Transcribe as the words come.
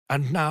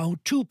And now,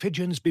 two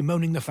pigeons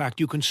bemoaning the fact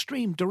you can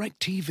stream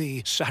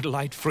DirecTV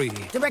satellite-free.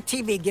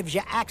 DirecTV gives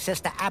you access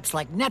to apps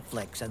like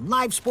Netflix and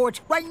live sports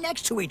right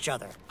next to each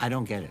other. I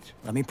don't get it.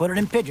 Let me put it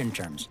in pigeon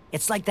terms.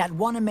 It's like that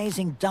one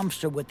amazing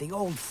dumpster with the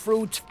old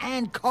fruits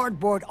and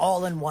cardboard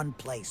all in one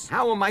place.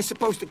 How am I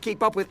supposed to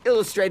keep up with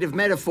illustrative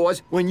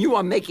metaphors when you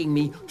are making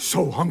me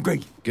so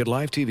hungry? Get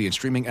live TV and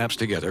streaming apps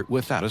together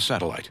without a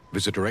satellite.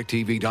 Visit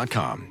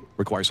DirecTV.com.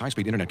 Requires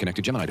high-speed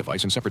internet-connected Gemini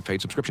device and separate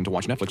paid subscription to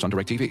watch Netflix on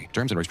DirecTV.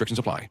 Terms and restrictions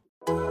apply.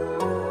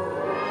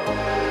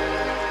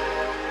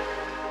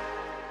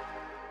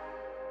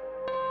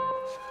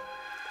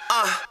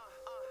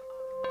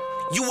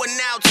 You are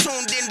now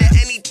tuned into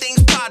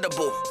Anything's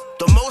Potable.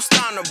 The most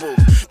honorable,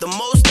 the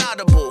most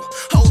audible.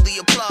 Hold the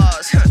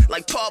applause,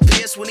 like Paul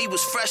Pierce when he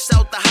was fresh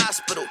out the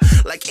hospital.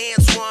 Like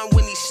Antoine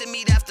when he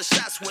shimmied after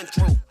shots went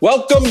through.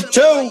 Welcome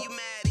to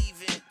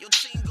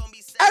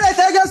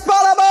Anything is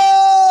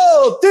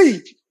Potable,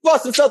 the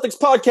Boston Celtics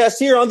podcast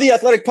here on the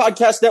Athletic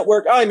Podcast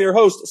Network. I'm your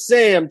host,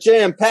 Sam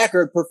Jam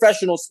Packard,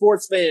 professional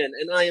sports fan,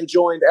 and I am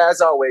joined, as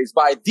always,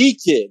 by the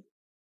kid,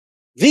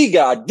 the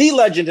god, the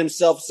legend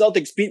himself,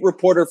 Celtics beat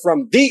reporter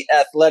from The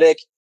Athletic.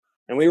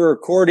 And we were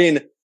recording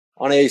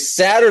on a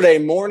Saturday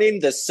morning.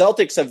 The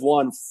Celtics have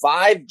won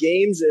 5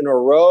 games in a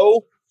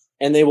row,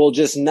 and they will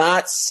just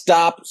not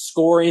stop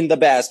scoring the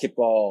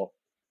basketball.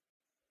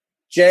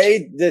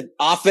 Jay, the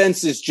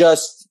offense is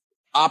just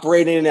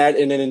operating at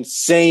an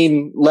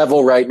insane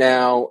level right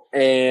now,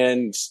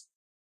 and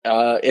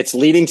it's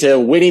leading to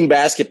winning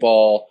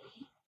basketball.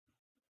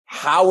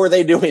 How are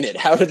they doing it?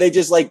 How do they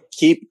just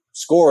keep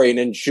scoring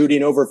and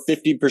shooting over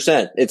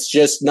 50%? It's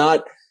just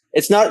not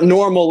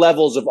normal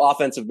levels of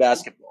offensive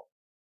basketball.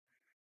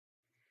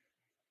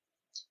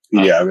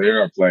 Yeah, they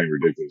are playing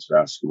ridiculous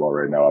basketball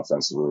right now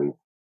offensively.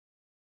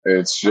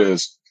 It's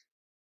just,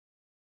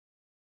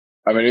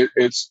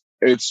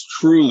 it's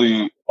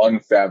truly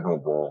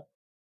unfathomable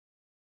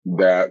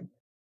that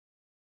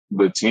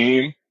the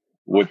team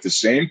with the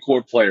same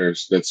core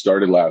players that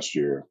started last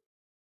year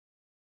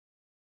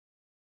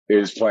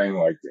is playing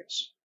like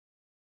this.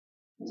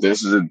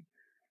 This is a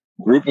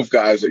group of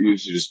guys that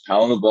used to just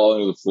pound the ball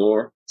into the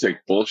floor,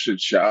 take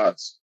bullshit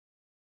shots,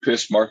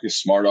 piss Marcus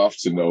Smart off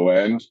to no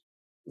end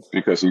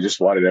because he just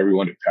wanted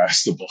everyone to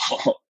pass the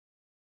ball.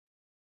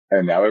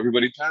 And now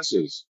everybody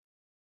passes.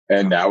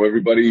 And now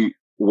everybody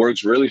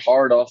works really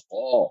hard off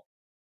ball.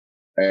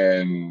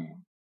 And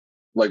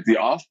the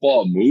off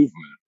ball movement,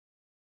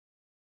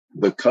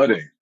 the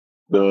cutting,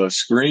 the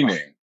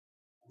screening,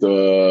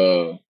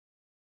 the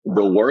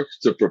work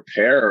to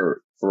prepare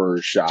for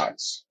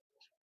shots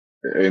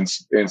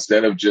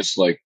instead of just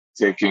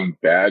taking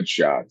bad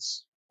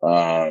shots.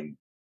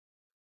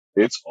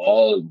 It's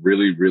all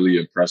really, really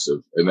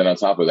impressive. And then on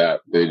top of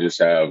that, they just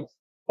have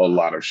a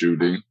lot of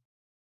shooting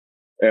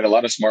and a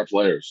lot of smart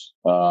players.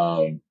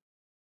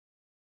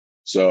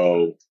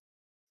 So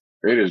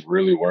it is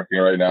really working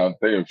right now.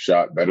 They have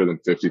shot better than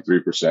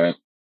 53%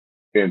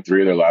 in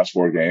 3 of their last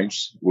 4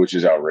 games, which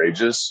is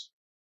outrageous.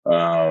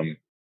 They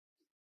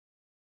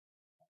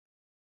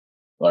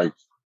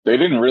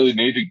didn't really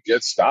need to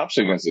get stops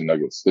against the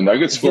Nuggets. The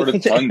Nuggets scored a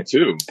ton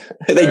too.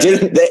 They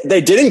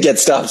didn't get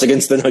stops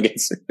against the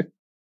Nuggets.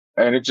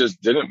 And it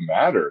just didn't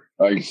matter.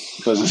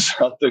 Because the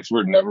Celtics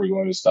were never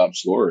going to stop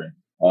scoring.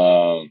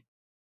 So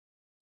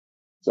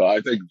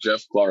I think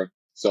Jeff Clark,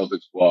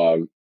 Celtics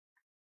blog,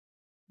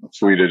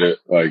 tweeted it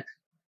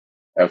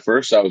at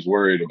first I was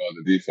worried about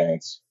the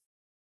defense.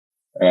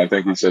 And I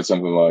think he said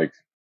something like,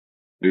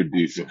 "New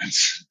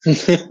defense."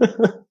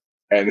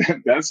 And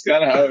that's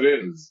kind of how it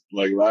is.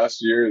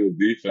 Last year, the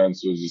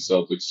defense was the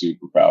Celtics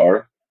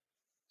superpower.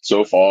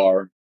 So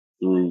far,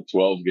 through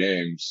 12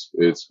 games,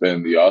 it's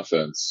been the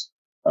offense.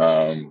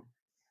 And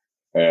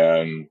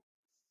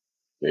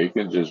they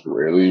can just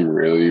really,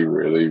 really,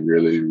 really,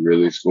 really,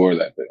 really score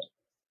that thing.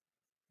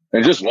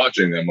 And just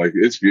watching them,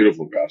 it's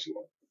beautiful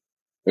basketball.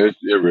 It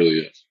really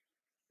is.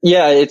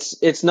 Yeah,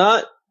 it's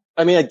not.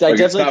 I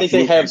definitely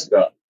think they have.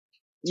 Stuff.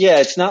 Yeah,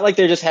 it's not like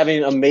they're just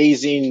having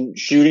amazing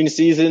shooting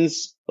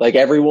seasons like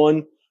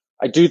everyone.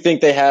 I do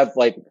think they have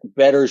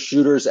better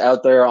shooters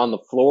out there on the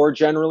floor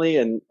generally,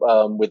 and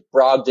with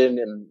Brogdon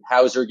and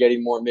Hauser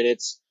getting more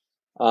minutes.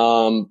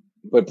 But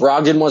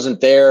Brogdon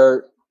wasn't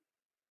there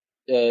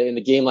in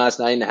the game last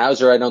night, and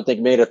Hauser I don't think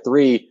made a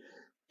 3.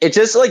 It's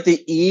just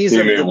the ease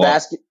of the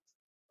basket.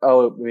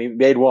 Oh, he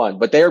made 1,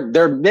 but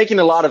they're making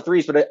a lot of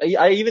 3s. But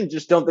I even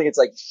just don't think it's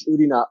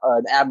shooting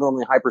an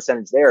abnormally high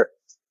percentage there.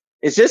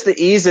 It's just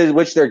the ease at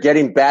which they're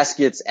getting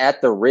baskets at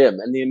the rim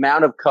and the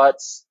amount of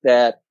cuts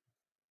that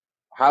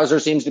Hauser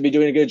seems to be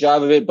doing a good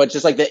job of it. But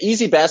just the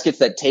easy baskets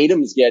that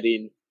Tatum's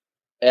getting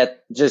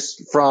at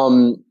just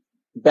from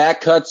back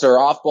cuts or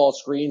off ball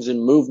screens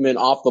and movement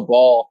off the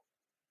ball,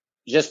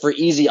 just for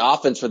easy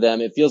offense for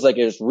them. It feels like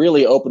it's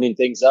really opening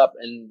things up.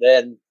 And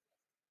then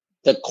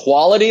the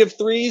quality of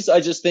 3s, I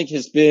just think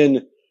has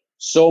been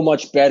so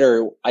much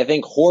better. I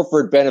think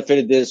Horford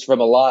benefited this from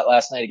a lot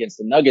last night against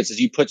the Nuggets, as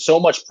you put so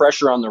much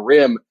pressure on the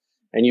rim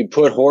and you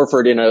put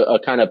Horford in a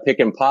kind of pick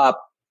and pop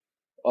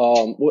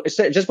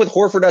just with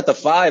Horford at the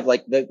 5,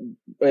 like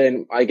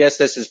and I guess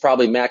this is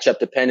probably matchup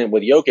dependent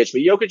with Jokic,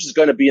 but Jokic is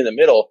going to be in the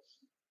middle.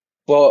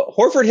 But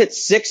Horford hit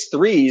 6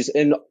 threes,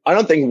 and I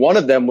don't think one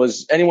of them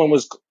was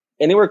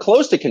anywhere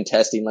close to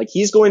contesting. Like,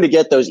 he's going to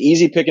get those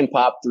easy pick and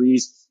pop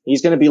threes.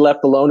 He's going to be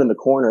left alone in the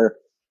corner.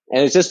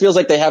 And it just feels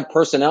like they have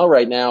personnel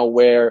right now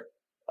where,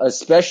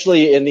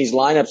 especially in these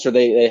lineups where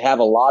they have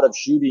a lot of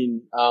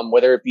shooting,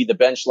 whether it be the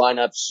bench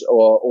lineups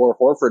or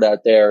Horford out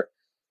there,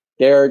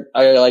 they're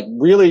like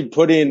really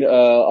putting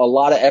a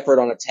lot of effort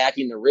on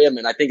attacking the rim.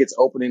 And I think it's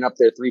opening up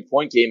their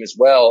 3-point game as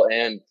well.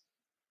 And,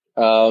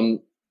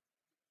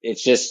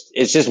 it's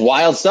just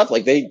wild stuff.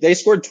 Like they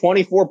scored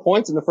 24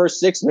 points in the first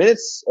 6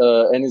 minutes.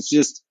 And it's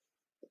just,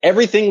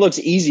 everything looks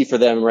easy for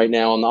them right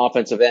now on the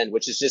offensive end,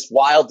 which is just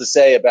wild to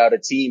say about a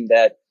team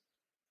that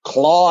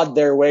clawed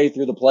their way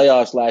through the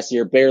playoffs last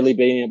year, barely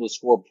being able to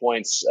score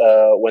points,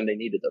 when they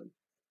needed them.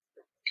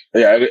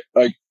 Yeah.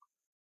 Like,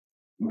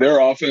 their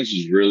offense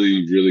was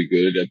really, really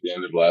good at the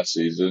end of last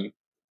season,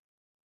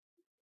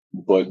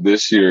 but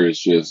this year is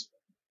just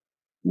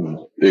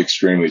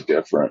extremely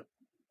different.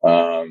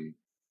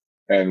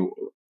 And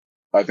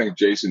I think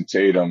Jason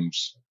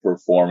Tatum's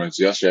performance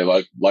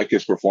yesterday, like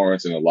his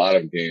performance in a lot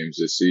of games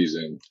this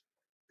season,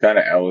 kind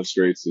of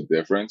illustrates the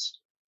difference.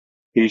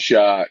 He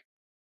shot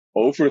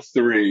 0 for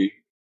 3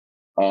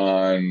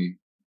 on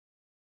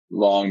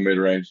long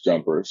mid-range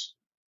jumpers.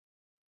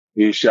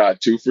 He shot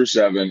 2 for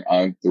 7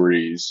 on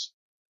threes,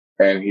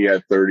 and he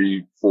had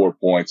 34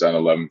 points on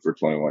 11 for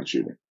 21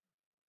 shooting.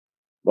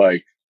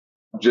 Like,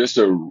 just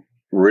a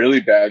really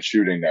bad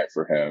shooting night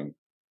for him.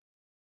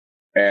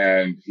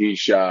 And he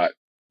shot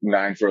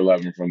 9 for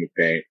 11 from the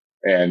paint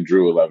and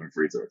drew 11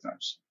 free throw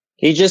attempts.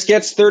 He just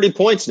gets 30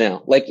 points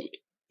now. Like,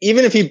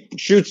 even if he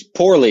shoots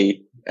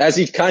poorly, as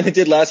he kind of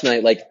did last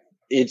night, like,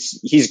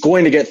 he's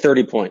going to get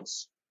 30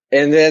 points.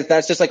 And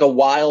that's just like a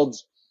wild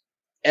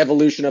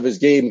evolution of his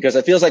game, because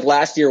it feels like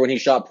last year when he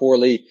shot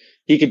poorly,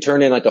 he could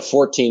turn in like a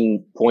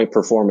 14-point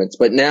performance.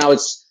 But now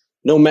it's,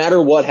 no matter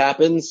what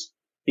happens,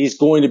 he's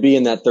going to be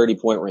in that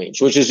 30-point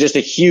range, which is just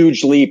a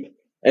huge leap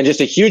and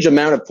just a huge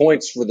amount of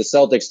points for the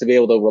Celtics to be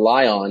able to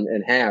rely on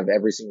and have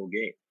every single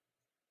game.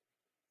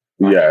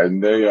 Yeah,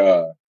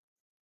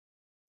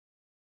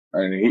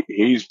 and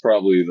he's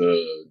probably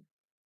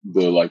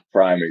the like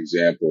prime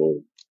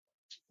example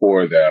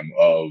for them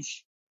of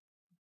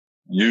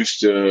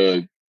used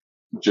to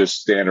just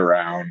stand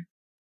around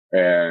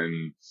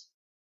and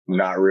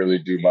not really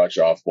do much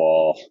off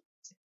ball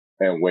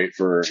and wait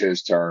for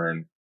his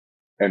turn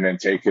and then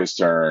take his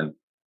turn.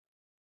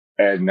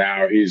 And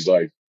now he's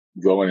like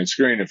going and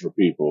screening for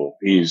people.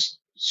 He's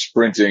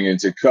sprinting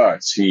into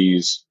cuts.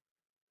 He's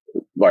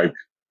like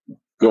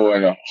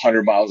going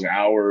 100 miles an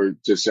hour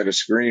to set a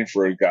screen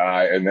for a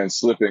guy and then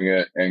slipping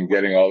it and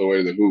getting all the way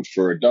to the hoop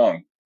for a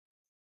dunk.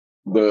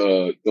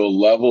 The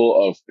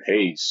level of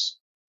pace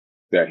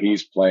that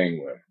he's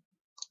playing with.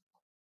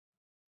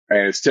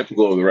 And it's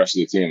typical of the rest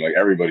of the team. Like,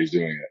 everybody's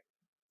doing it.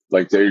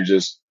 Like, they're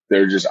just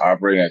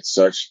operating at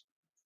such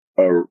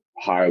a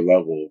high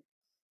level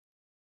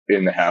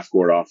in the half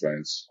court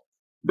offense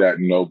that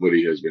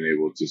nobody has been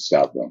able to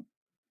stop them.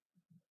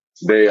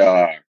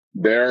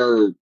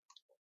 Their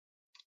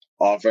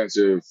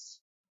offensive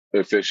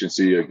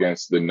efficiency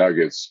against the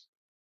Nuggets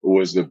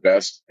was the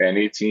best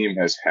any team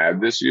has had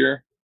this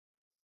year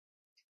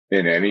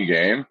in any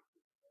game.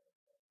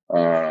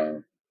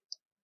 I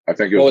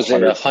think it was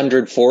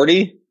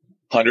 140?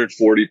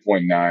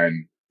 140.9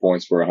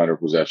 points per 100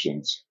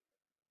 possessions,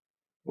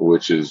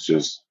 which is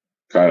just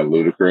kind of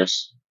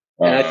ludicrous.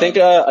 And I think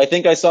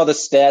I saw the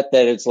stat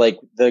that it's like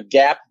the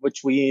gap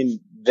between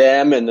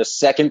them and the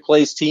second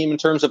place team in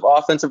terms of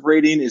offensive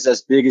rating is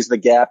as big as the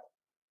gap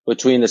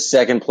between the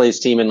second place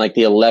team and like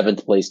the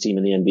 11th place team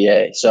in the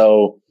NBA.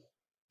 So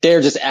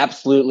they're just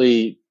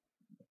absolutely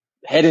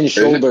head and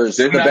shoulders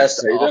the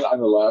best. Didn't I say that on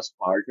the last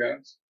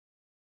podcast?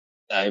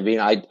 I mean,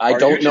 I don't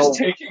know. Are you just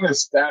taking a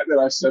stat that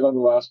I said on the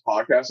last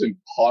podcast and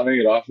pawning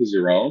it off as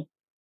your own?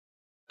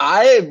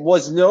 I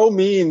was no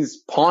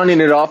means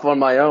pawning it off on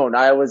my own.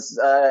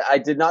 I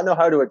did not know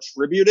how to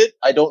attribute it.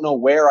 I don't know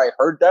where I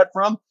heard that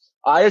from.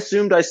 I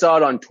assumed I saw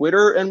it on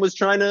Twitter and was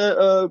trying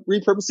to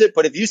repurpose it.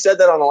 But if you said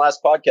that on the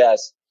last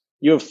podcast,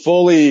 you have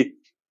fully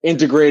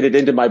integrated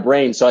into my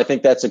brain. So I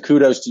think that's a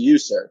kudos to you,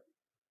 sir.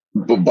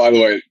 But by the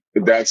way,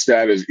 that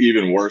stat is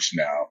even worse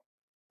now,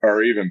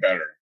 or even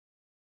better.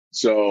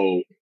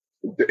 So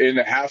in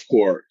the half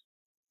court,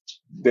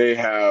 they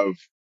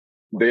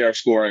are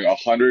scoring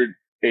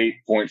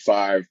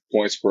 108.5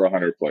 points per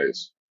 100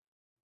 plays.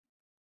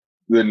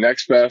 The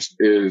next best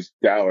is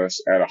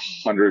Dallas at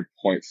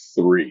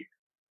 100.3.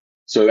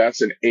 So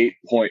that's an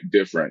 8-point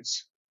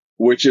difference,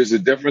 which is the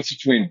difference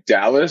between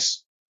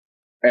Dallas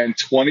and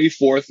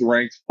 24th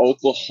ranked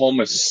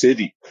Oklahoma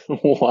City.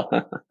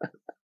 What?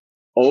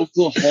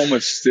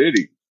 Oklahoma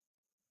City.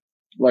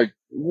 Like,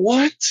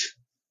 what?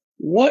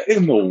 What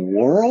in the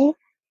world?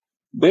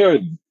 They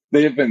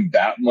have been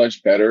that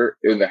much better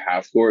in the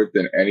half court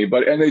than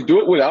anybody, and they do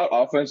it without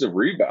offensive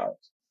rebounds.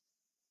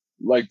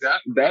 like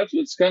that's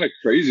what's kind of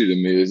crazy to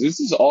me is this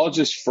is all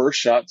just first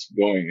shots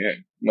going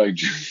in. Like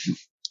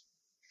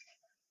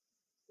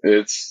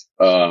it's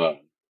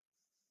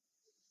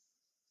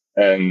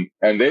and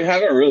they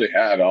haven't really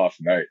had off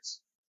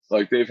nights.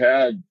 Like they've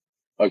had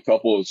a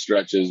couple of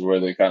stretches where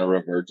they kind of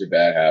revert to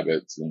bad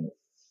habits and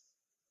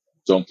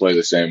don't play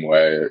the same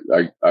way.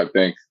 I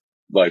think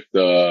like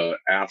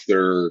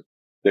after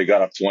they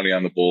got up 20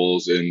 on the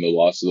Bulls in the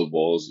loss to the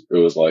Bulls, it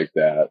was like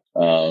that.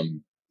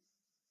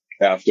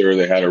 After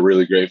they had a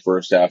really great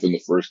first half in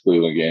the first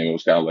Cleveland game, it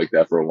was kind of like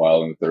that for a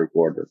while in the third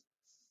quarter.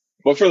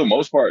 But for the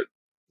most part,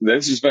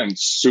 this has been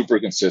super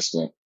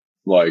consistent.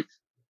 Like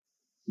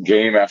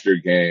game after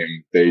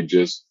game, they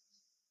just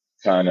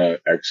kind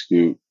of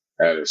execute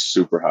at a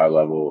super high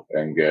level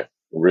and get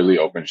really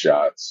open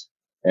shots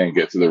and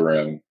get to the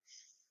rim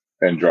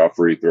and draw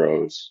free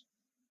throws.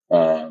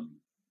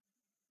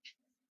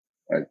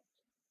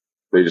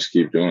 They just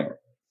keep doing it.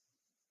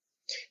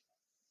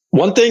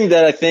 One thing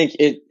that I think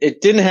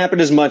it didn't happen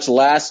as much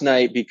last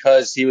night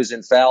because he was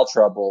in foul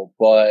trouble,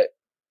 but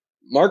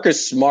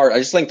Marcus Smart, I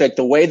just think that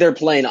the way they're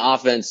playing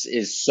offense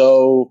is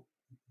so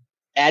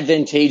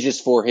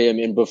advantageous for him.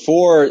 And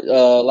before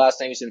last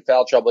night he was in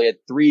foul trouble, he had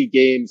 3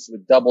 games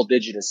with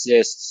double-digit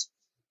assists.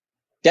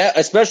 That,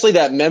 especially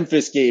that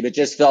Memphis game, it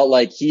just felt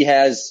like he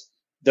has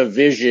the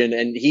vision,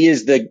 and he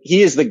is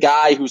the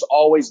guy who's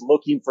always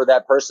looking for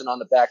that person on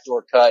the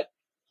backdoor cut.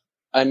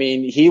 I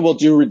mean, he will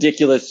do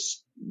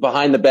ridiculous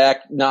behind the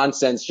back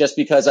nonsense just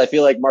because I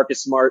feel like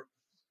Marcus Smart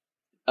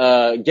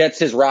gets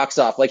his rocks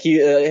off. Like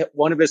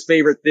one of his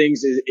favorite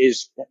things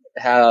is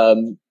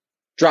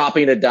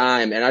dropping a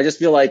dime, and I just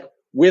feel like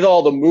with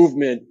all the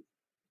movement,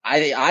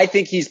 I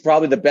think he's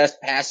probably the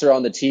best passer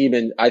on the team,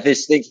 and I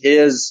just think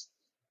it's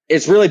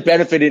really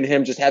benefiting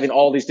him just having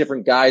all these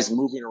different guys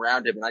moving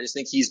around him, and I just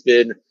think he's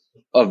been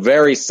a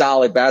very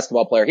solid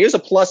basketball player. He was a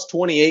plus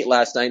 28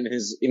 last night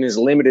in his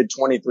limited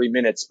 23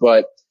 minutes,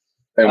 but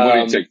and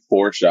would he take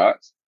 4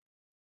 shots?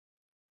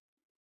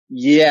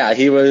 Yeah,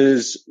 he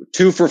was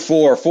 2 for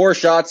 4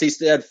 shots. He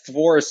still had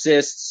 4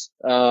 assists.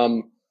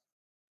 But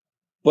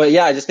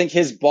yeah, I just think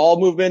his ball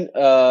movement,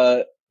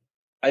 I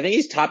think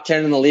he's top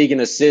 10 in the league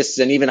in assists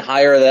and even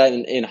higher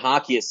than in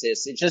hockey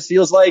assists. It just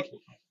feels like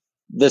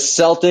the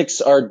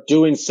Celtics are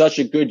doing such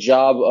a good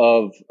job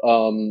of,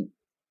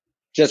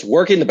 just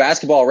working the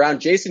basketball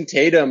around. Jason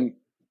Tatum,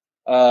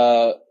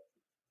 I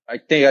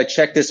think I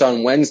checked this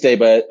on Wednesday,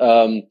 but,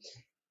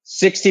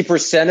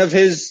 60% of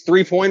his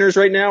 3-pointers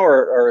right now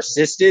are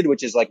assisted,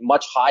 which is like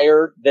much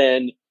higher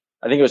than,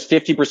 I think it was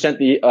 50%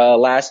 the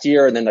last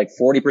year, and then like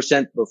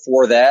 40%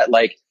 before that.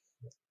 Like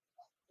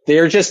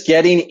they're just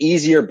getting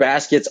easier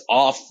baskets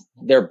off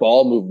their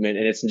ball movement,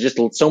 and it's just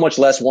so much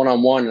less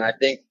one-on-one. And I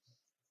think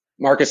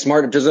Marcus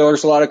Smart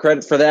deserves a lot of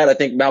credit for that. I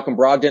think Malcolm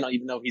Brogdon,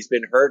 even though he's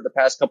been hurt the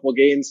past couple of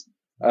games,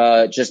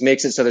 just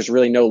makes it so there's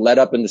really no let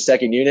up in the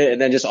second unit.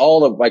 And then just all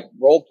the like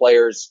role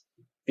players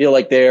feel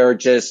like they're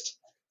just,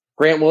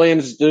 Grant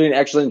Williams is doing an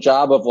excellent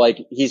job of like,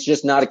 he's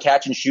just not a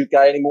catch and shoot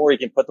guy anymore. He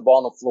can put the ball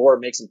on the floor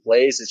and make some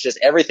plays. It's just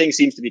everything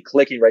seems to be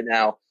clicking right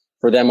now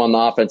for them on the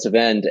offensive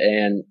end.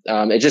 And,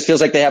 it just feels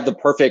like they have the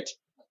perfect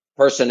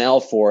personnel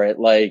for it.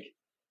 Like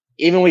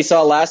even we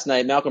saw last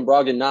night, Malcolm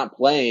Brogdon not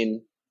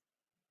playing,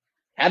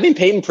 having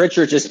Peyton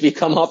Pritchard just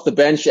come off the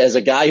bench as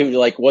a guy who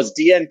like was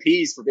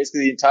DNPs for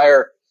basically the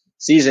entire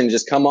season,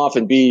 just come off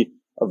and be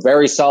a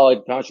very solid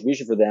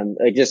contribution for them.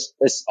 Like just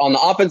on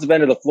the offensive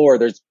end of the floor,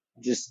 there's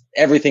just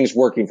everything's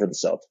working for the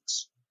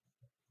Celtics.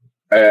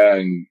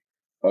 And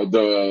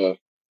the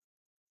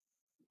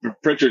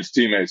Pritchard's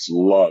teammates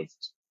loved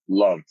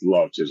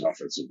his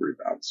offensive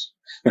rebounds.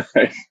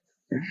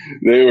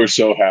 They were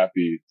so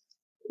happy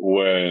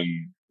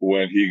when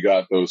he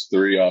got those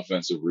 3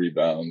 offensive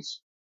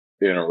rebounds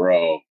in a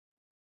row.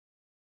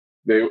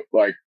 They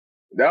like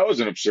that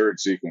was an absurd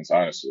sequence,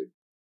 honestly.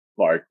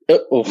 Like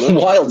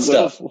wild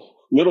stuff.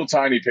 Little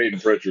tiny Peyton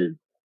Pritchard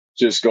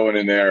just going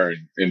in there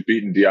and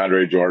beating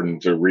DeAndre Jordan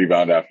to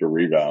rebound after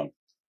rebound,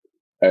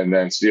 and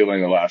then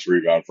stealing the last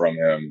rebound from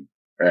him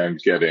and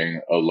getting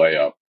a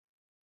layup.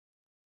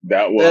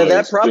 That was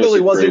that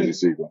probably wasn't crazy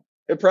sequence.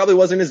 It probably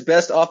wasn't his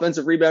best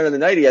offensive rebound of the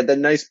night. He had that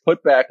nice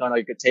putback on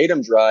like a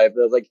Tatum drive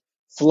that was like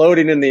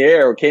floating in the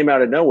air, came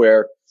out of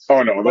nowhere.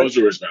 Oh no, those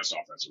were his best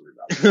offensive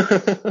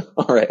rebounds.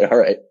 All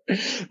right.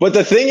 But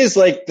the thing is,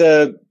 like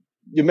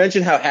you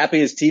mentioned how happy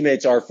his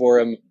teammates are for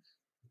him.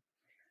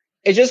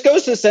 It just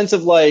goes to the sense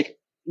of like,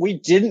 we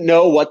didn't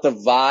know what the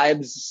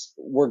vibes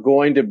were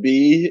going to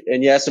be.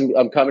 And yes,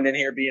 I'm coming in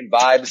here being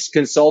vibes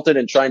consultant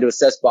and trying to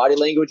assess body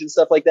language and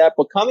stuff like that.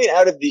 But coming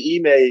out of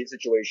the Ime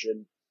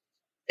situation,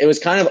 it was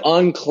kind of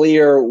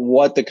unclear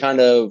what the kind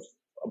of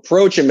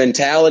approach and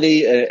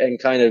mentality and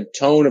kind of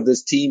tone of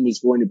this team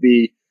was going to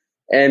be.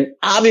 And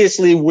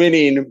obviously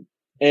winning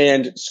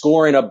and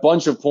scoring a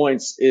bunch of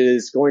points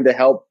is going to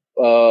help,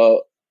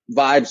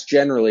 vibes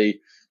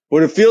generally.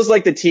 But it feels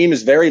like the team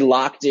is very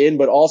locked in,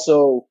 but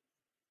also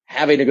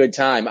having a good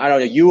time. I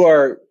don't know.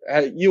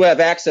 You have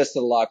access to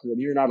the locker room.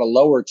 You're not a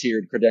lower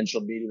tiered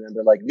credentialed media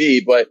member like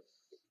me, but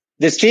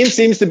This team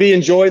seems to be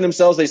enjoying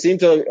themselves. They seem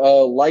to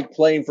like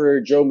playing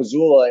for Joe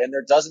Mazzulla, and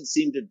there doesn't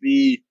seem to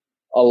be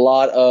a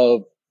lot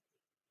of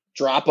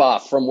drop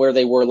off from where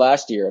they were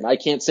last year. And I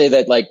can't say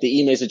that like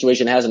the Ime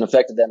situation hasn't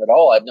affected them at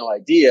all. I have no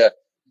idea,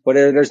 but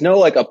there's no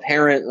like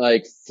apparent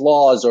like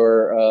flaws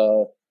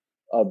or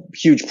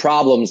huge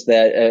problems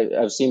that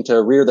have seemed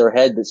to rear their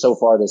head so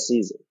far this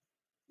season.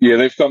 Yeah,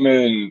 they've come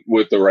in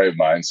with the right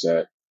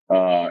mindset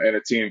and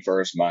a team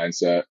first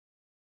mindset.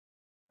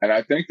 And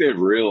I think they've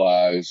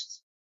realized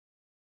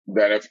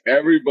that if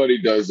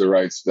everybody does the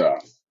right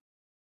stuff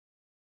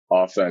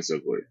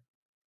offensively,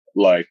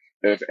 like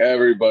if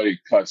everybody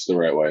cuts the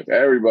right way, if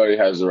everybody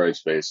has the right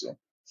spacing,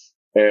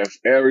 if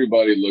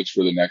everybody looks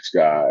for the next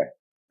guy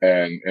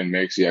and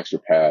makes the extra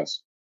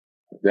pass,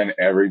 then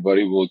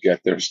everybody will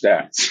get their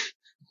stats.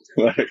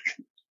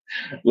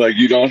 like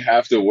you don't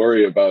have to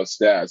worry about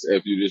stats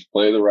if you just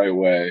play the right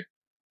way.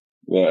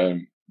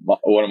 One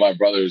of my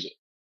brothers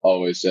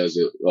always says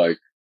it, like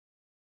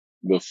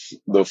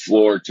the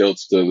floor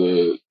tilts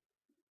to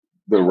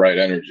the right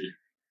energy.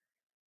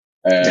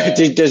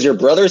 Does your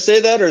brother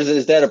say that, or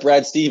is that a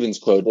Brad Stevens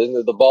quote?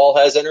 Isn't the ball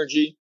has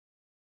energy?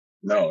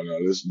 No,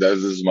 this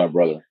is my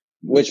brother.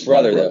 Which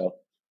brother, though?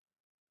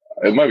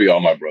 It might be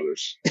all my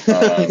brothers.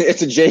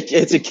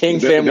 It's a King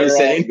family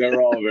saying.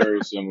 They're all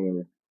very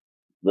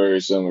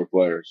similar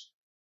players,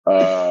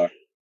 or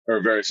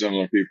very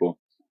similar people.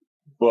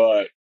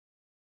 But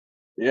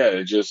yeah,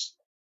 it just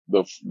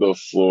the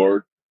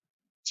floor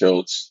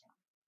tilts,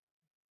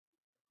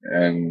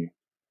 and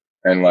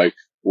like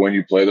when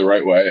you play the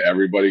right way,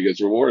 everybody gets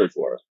rewarded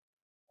for it,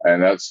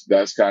 and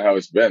that's kind of how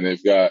it's been.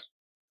 They've got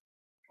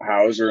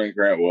Hauser and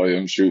Grant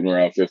Williams shooting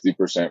around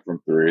 50%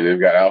 from three. They've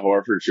got Al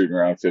Horford shooting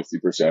around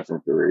 50%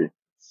 from three.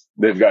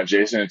 They've got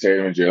Jason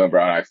Tatum and Jaylen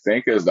Brown, I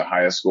think, as the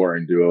highest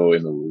scoring duo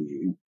in the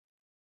league.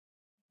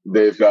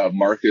 They've got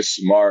Marcus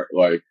Smart,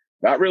 like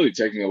not really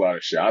taking a lot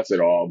of shots at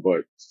all,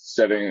 but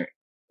setting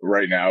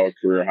right now a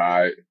career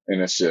high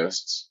in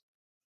assists.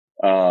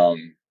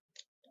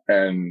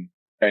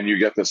 And you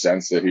get the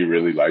sense that he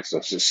really likes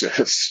those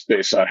assists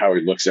based on how he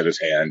looks at his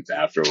hands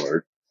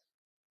afterward.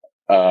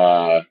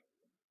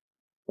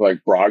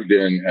 Like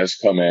Brogdon has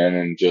come in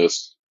and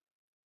just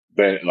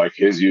been like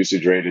his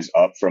usage rate is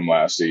up from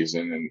last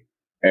season,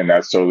 and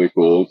that's totally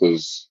cool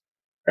because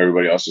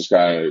everybody else just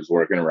kind of is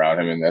working around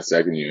him in that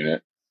second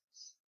unit.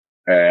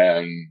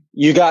 And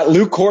you got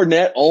Luke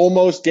Cornett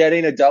almost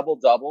getting a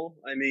double-double.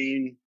 I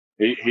mean,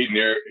 he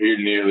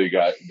nearly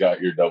got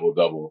your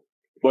double-double,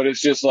 but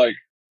it's just like,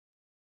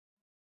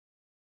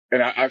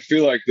 and I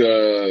feel like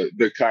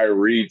the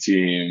Kyrie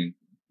team,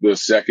 the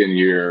second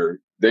year,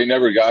 they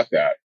never got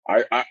that.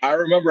 I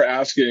remember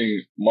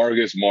asking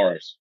Marcus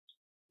Morris,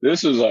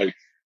 this was like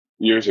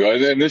years ago,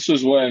 and this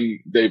was when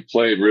they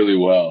played really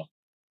well.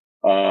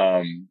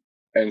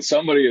 And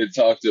somebody had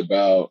talked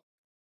about,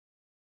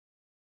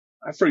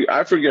 I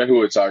forget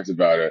who had talked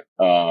about it.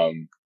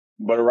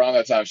 But around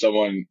that time,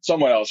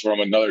 someone else from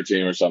another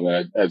team or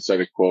something had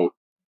said a quote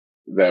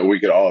that we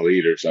could all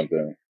eat or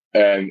something.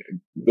 And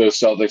the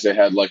Celtics, they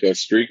had like a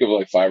streak of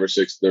like 5 or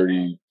 6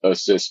 30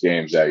 assist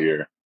games that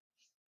year.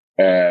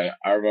 And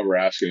I remember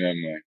asking him,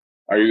 like,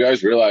 are you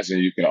guys realizing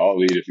you can all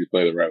lead if you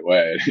play the right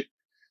way?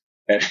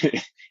 And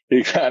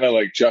he kind of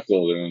like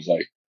chuckled and was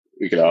like,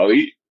 we can all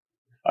eat.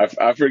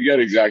 I forget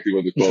exactly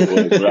what the quote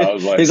was, but I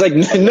was like, he's like,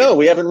 no,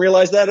 we haven't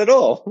realized that at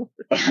all.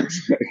 I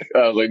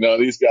was like, no,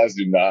 these guys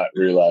do not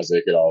realize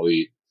they can all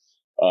eat.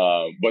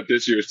 But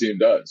this year's team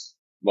does.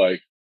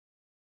 Like,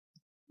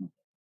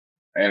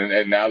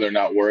 and now they're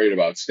not worried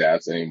about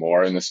stats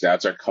anymore, and the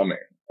stats are coming,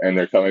 and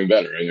they're coming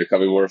better, and they're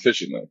coming more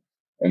efficiently.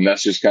 And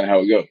that's just kind of how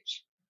it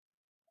goes.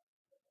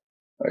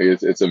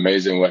 Like, it's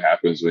amazing what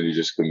happens when you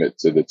just commit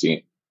to the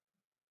team.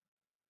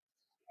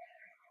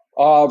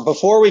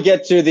 Before we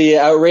get to the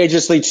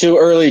outrageously too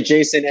early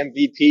Jason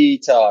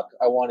MVP talk,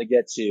 I want to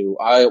get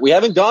to, we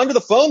haven't gone to the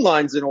phone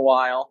lines in a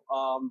while,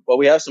 but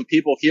we have some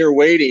people here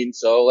waiting,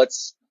 so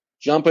let's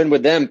jump in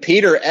with them.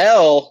 Peter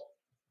L.,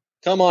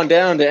 come on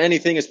down to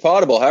Anything is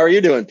Potable. How are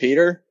you doing,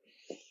 Peter?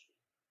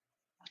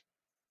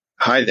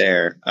 Hi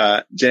there.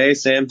 Jay,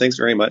 Sam, thanks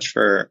very much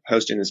for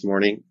hosting this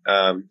morning.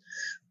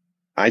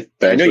 I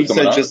know you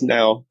said just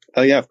now,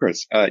 oh yeah, of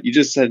course. You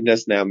just said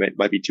just now it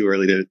might be too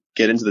early to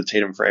get into the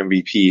Tatum for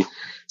MVP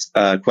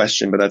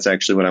question, but that's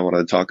actually what I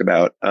wanted to talk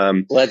about.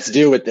 Let's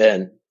do it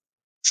then.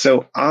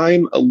 So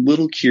I'm a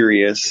little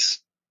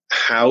curious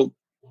how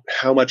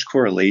much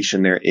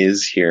correlation there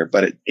is here,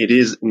 but it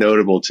is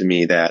notable to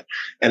me that,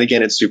 and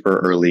again, it's super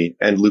early,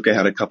 and Luka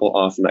had a couple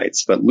off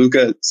nights, but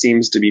Luka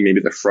seems to be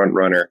maybe the front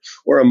runner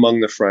or among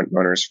the front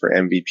runners for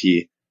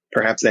MVP,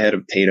 perhaps ahead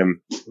of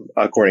Tatum,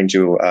 according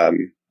to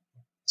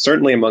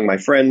certainly among my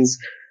friends.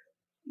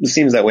 It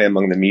seems that way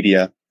among the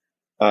media.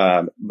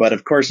 But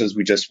of course, as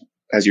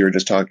you were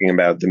just talking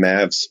about, the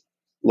Mavs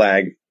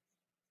lag.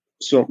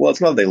 So, well,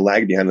 it's not that they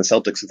lag behind the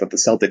Celtics, it's that the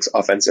Celtics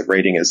offensive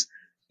rating is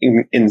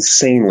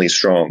insanely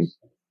strong.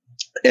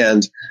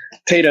 And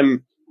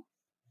Tatum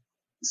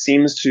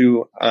seems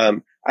to, I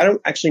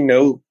don't actually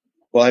know.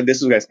 Well,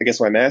 this is, I guess,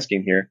 why I'm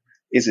asking here.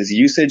 Is his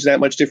usage that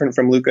much different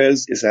from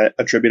Luka's? Is that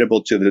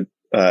attributable to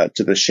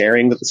the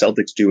sharing that the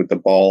Celtics do with the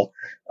ball?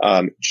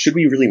 Should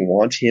we really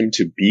want him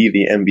to be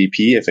the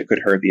MVP if it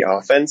could hurt the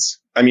offense?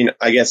 I mean,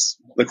 I guess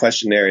the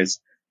question there is,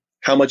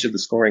 how much of the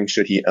scoring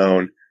should he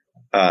own?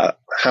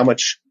 How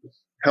much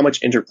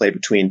interplay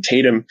between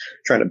Tatum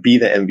trying to be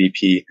the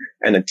MVP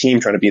and the team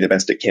trying to be the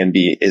best it can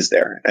be is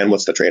there? And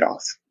what's the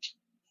trade-off?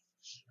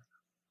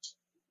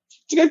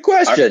 It's a good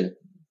question.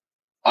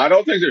 I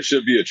don't think there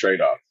should be a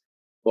trade-off.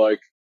 Like,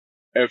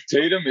 if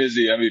Tatum is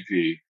the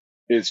MVP,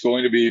 it's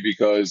going to be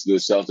because the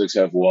Celtics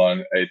have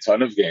won a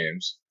ton of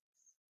games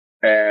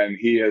and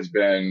he has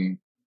been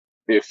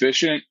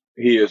efficient.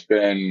 He has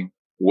been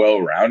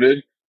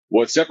well-rounded.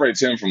 What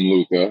separates him from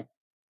Luka,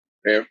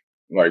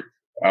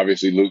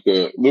 obviously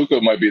Luka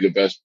might be the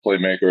best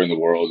playmaker in the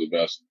world, the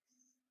best,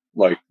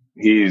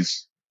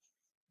 he's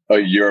a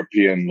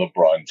European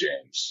LeBron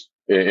James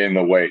in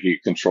the way he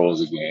controls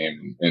the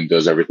game and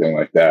does everything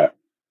like that.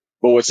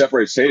 But what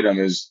separates Tatum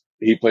is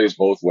he plays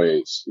both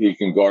ways. He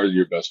can guard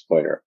your best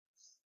player.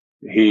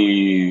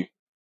 He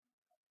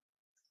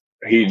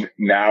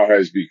now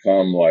has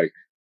become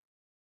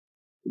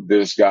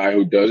this guy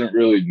who doesn't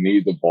really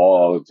need the ball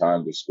all the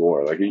time to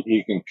score.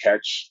 He can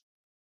catch,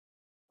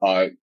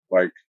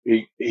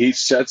 he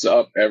sets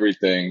up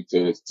everything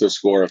to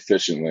score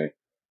efficiently.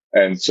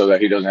 And so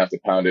that he doesn't have to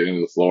pound it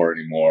into the floor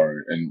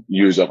anymore and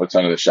use up a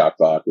ton of the shot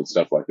clock and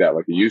stuff like that,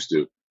 like he used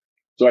to.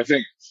 So I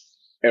think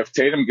if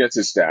Tatum gets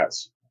his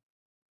stats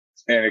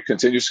and it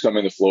continues to come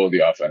in the flow of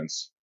the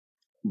offense,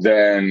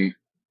 then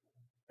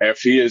if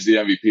he is the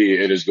MVP,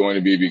 it is going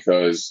to be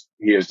because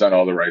he has done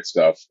all the right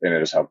stuff and it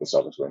has helped the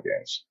Celtics win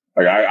games.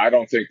 I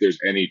don't think there's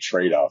any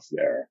trade-off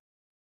there.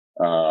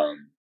 I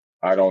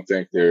don't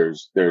think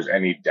there's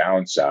any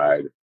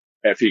downside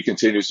if he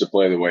continues to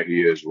play the way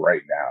he is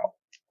right now.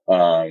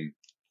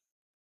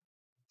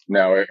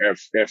 Now,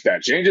 if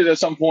that changes at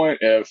some point,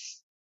 if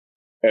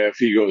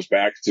he goes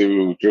back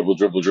to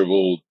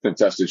dribble,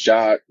 contested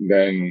shot,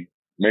 then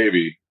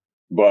maybe.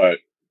 But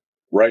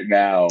right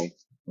now,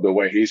 the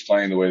way he's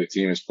playing, the way the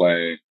team is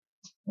playing,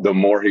 the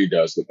more he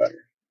does, the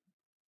better.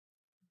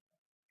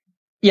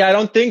 Yeah, I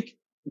don't think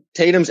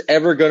Tatum's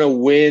ever going to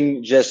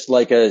win just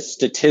like a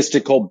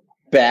statistical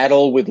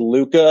battle with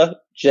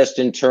Luka, just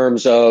in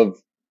terms of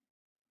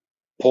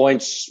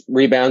points,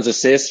 rebounds,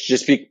 assists.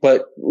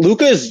 But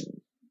Luka's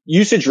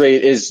usage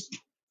rate is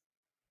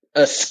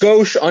a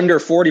skosh under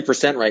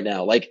 40% right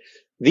now.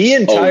 The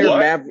entire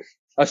map,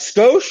 a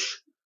skosh,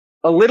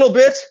 a little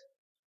bit.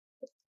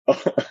 A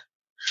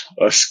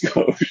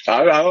skosh.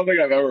 I don't think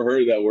I've ever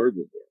heard that word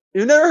before.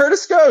 You've never heard of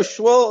skosh?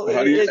 Well,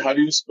 how do you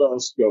spell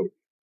skosh?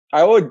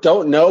 I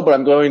don't know, but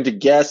I'm going to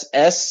guess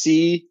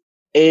SCHOCHE.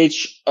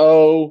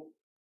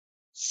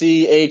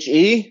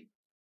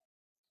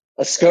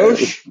 A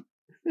skosh.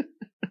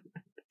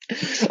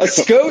 A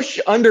skosh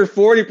under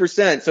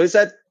 40%. So it's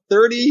at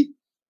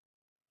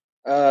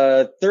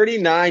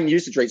 39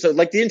 usage rate. So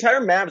the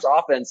entire Mavs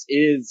offense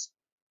is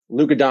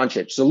Luka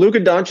Doncic. So Luka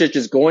Doncic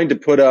is going to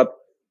put up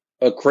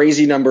a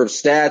crazy number of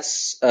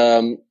stats.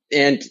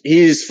 And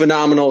he's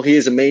phenomenal. He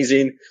is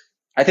amazing.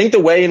 I think the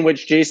way in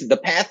which the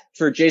path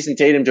for Jason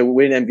Tatum to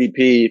win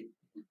MVP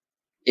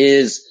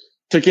is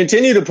to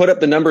continue to put up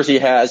the numbers he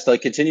has, to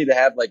continue to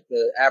have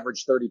the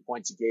average 30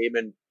 points a game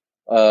and,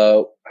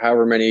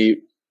 however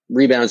many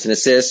rebounds and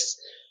assists.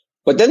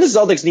 But then the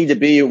Celtics need to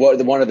be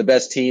one of the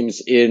best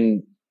teams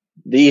in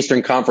the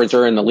Eastern Conference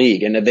or in the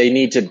league. And they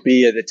need to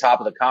be at the top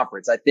of the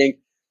conference. I think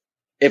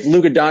if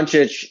Luka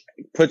Doncic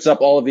puts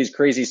up all of these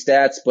crazy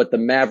stats, but the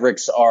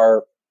Mavericks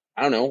are,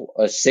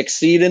 a 6th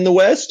seed in the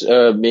West,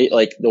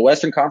 the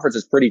Western Conference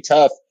is pretty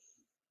tough.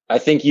 I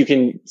think you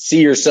can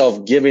see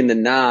yourself giving the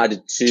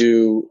nod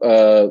to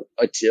a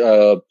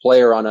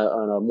player on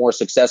a more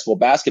successful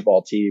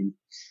basketball team.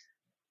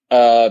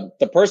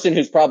 The person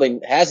who's probably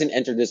hasn't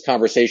entered this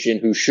conversation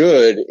who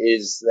should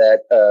is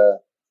that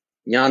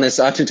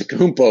Giannis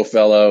Antetokounmpo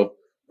fellow,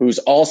 who's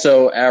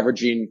also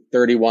averaging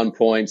 31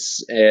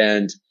 points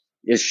and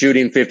is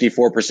shooting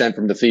 54%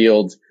 from the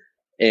field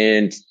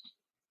and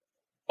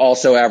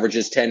also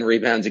averages 10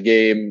 rebounds a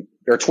game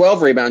or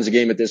 12 rebounds a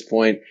game at this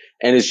point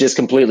and is just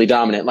completely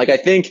dominant. I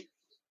think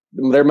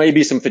there may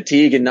be some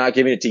fatigue in not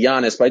giving it to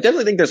Giannis, but I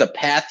definitely think there's a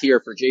path here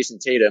for Jason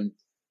Tatum.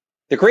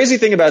 The crazy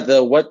thing about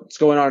what's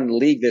going on in the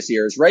league this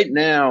year is right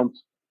now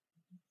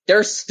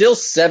there's still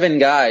 7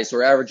 guys who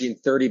are averaging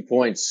 30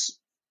 points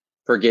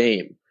per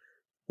game,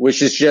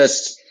 which is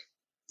just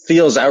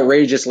feels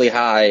outrageously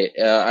high.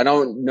 I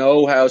don't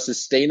know how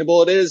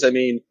sustainable it is.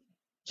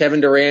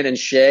 Kevin Durant and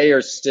Shea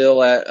are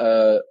still at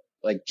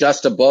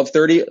just above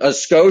 30, a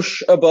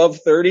skosh above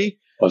 30.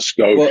 A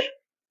skosh.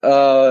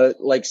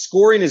 But,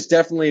 scoring is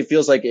definitely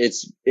feels like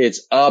it's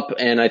up,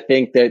 and I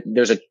think that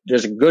there's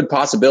a good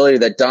possibility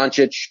that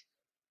Doncic,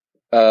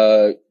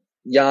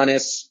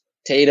 Giannis,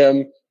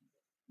 Tatum,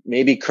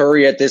 maybe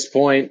Curry at this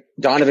point,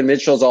 Donovan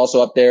Mitchell's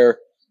also up there.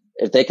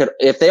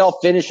 If they all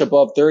finish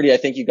above 30, I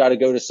think you got to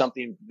go to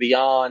something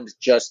beyond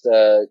just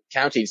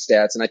counting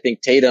stats. And I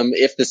think Tatum,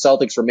 if the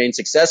Celtics remain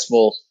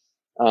successful,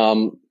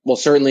 well,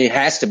 certainly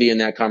has to be in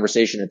that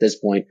conversation at this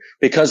point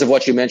because of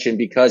what you mentioned,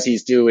 because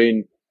he's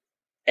doing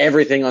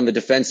everything on the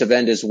defensive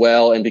end as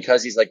well, and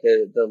because he's like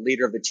the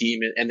leader of the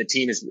team, and the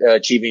team is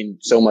achieving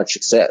so much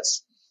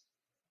success.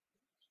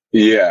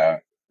 Yeah,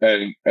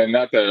 and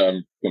not that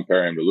I'm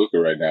comparing him to Luka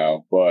right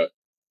now, but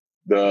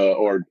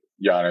or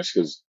Giannis,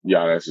 because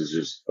Giannis is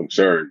just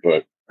absurd.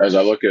 But as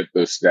I look at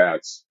the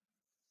stats,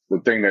 the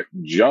thing that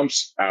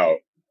jumps out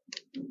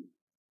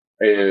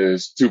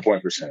is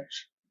 2-point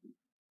percentage.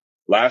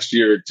 Last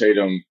year,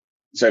 Tatum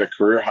set a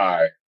career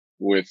high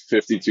with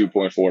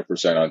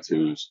 52.4% on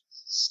twos.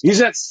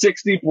 He's at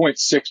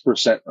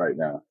 60.6% right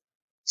now.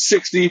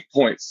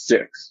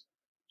 60.6.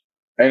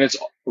 And it's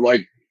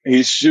like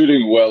he's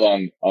shooting well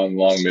on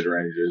long mid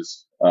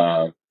ranges.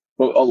 But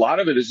a lot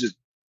of it is just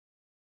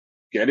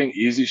getting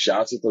easy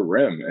shots at the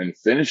rim and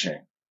finishing.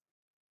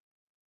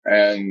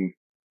 And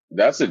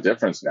that's the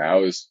difference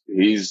now is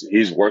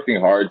he's working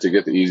hard to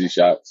get the easy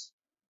shots.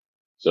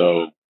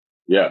 So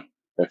yeah,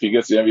 if he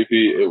gets the MVP,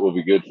 it will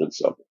be good for the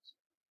Celtics.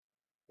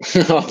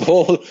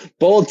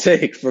 bold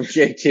take from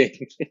Jay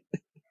King.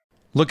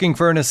 Looking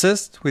for an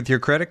assist with your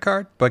credit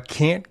card, but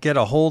can't get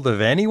a hold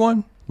of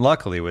anyone?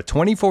 Luckily, with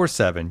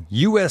 24/7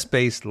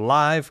 US-based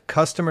live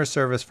customer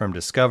service from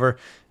Discover,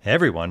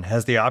 everyone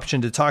has the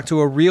option to talk to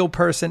a real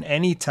person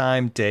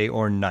anytime, day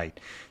or night.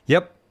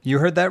 Yep, you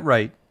heard that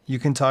right. You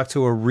can talk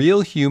to a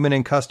real human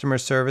in customer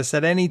service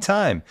at any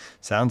time.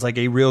 Sounds like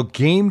a real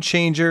game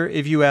changer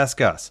if you ask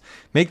us.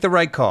 Make the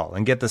right call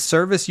and get the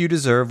service you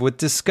deserve with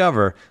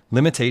Discover.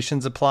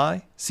 Limitations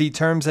apply. See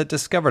terms at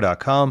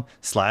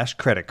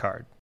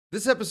discover.com/creditcard.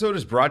 This episode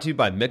is brought to you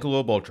by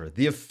Michelob Ultra,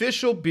 the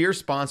official beer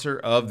sponsor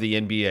of the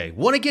NBA.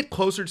 Want to get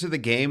closer to the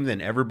game than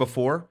ever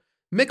before?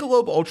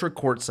 Michelob Ultra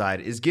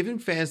Courtside is giving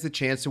fans the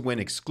chance to win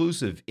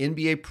exclusive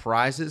NBA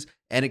prizes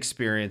and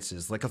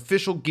experiences like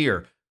official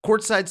gear,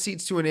 courtside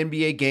seats to an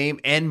NBA game,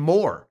 and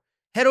more.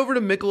 Head over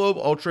to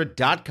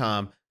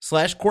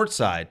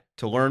MichelobUltra.com/courtside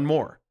to learn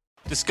more.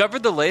 Discover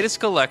the latest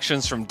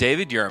collections from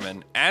David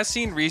Yurman, as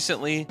seen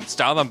recently,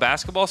 styled on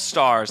basketball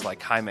stars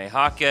like Jaime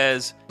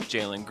Jaquez,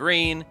 Jalen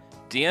Green,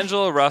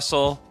 D'Angelo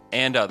Russell,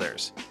 and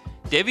others.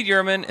 David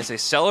Yurman is a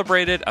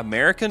celebrated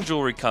American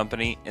jewelry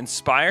company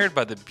inspired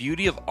by the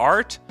beauty of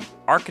art,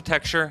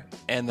 architecture,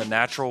 and the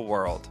natural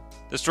world.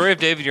 The story of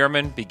David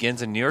Yurman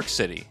begins in New York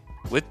City,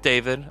 with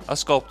David, a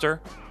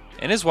sculptor,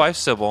 and his wife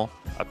Sybil,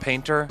 a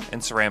painter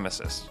and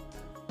ceramicist.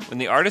 When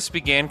the artists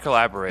began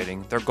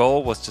collaborating, their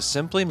goal was to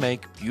simply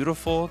make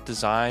beautiful,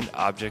 designed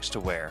objects to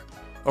wear.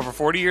 Over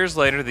 40 years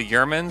later, the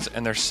Yurmans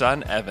and their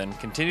son Evan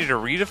continue to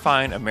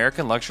redefine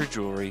American luxury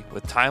jewelry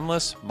with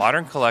timeless,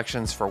 modern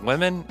collections for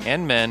women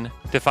and men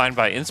defined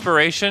by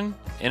inspiration,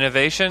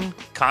 innovation,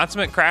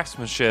 consummate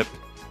craftsmanship,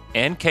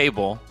 and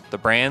Cable, the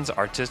brand's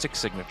artistic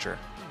signature.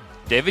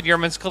 David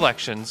Yurman's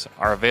collections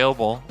are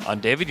available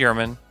on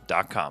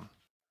davidyurman.com.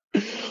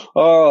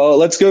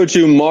 Let's go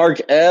to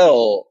Mark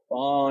L.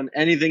 on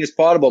Anything is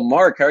Potable.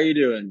 Mark, how are you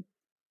doing?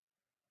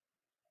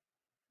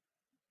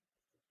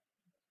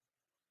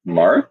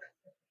 Mark?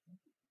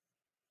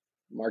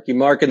 Marky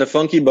Mark and the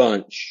Funky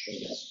Bunch.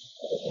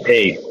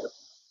 Hey.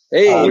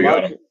 Hey,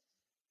 Mark.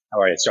 How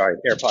are you? Sorry,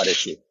 AirPod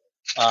issue.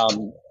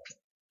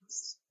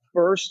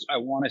 First, I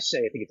want to say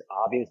I think it's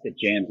obvious that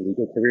Jam's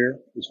legal career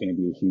is going to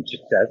be a huge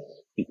success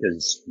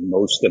because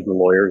most of the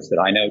lawyers that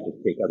I know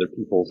just take other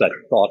people's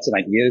thoughts and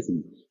ideas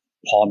and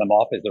pawn them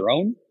off as their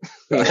own.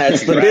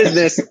 That's the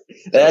business.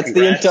 That's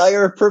the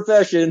entire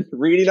profession,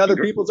 reading other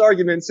people's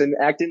arguments and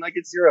acting like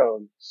it's your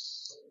own.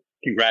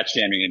 Congrats,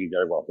 Jam. You're going to be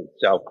very wealthy.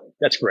 So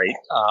that's great.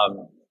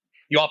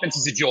 The offense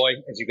is a joy,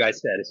 as you guys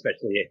said,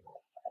 especially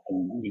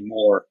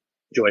more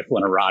joyful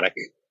and erotic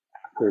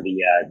for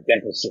the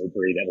dental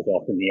surgery that was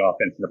often the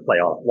offense in the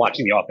playoff,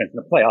 watching the offense in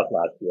the playoffs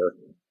last year.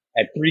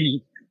 I had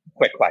three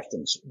quick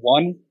questions.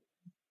 One,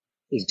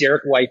 is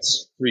Derek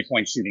White's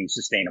three-point shooting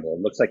sustainable?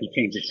 It looks like he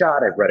changed his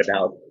shot. I've read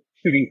about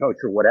shooting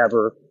coach or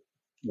whatever.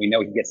 We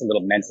know he gets a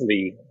little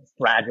mentally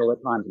fragile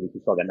at times. We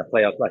saw that in the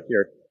playoffs last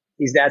year.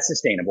 Is that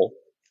sustainable?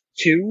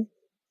 Two,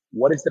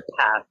 what is the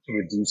path to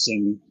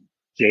reducing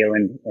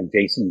Jalen and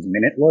Jason's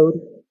minute load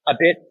a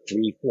bit?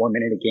 3-4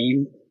 minute a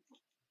game.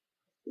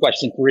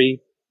 Question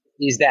three,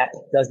 does that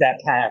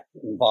path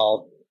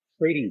involve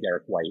trading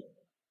Derek White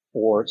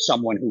for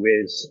someone who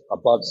is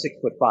above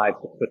 6'5",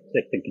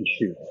 6'6", and can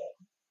shoot?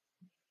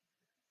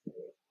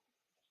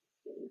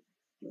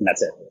 And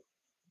that's it.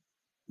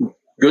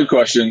 Good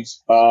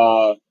questions.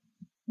 The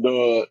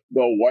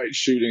White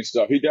shooting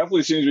stuff, he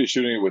definitely seems to be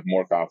shooting it with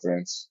more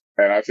confidence.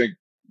 And I think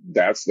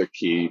that's the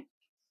key,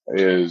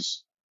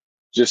 is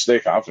just stay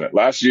confident.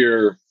 Last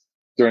year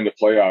during the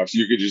playoffs,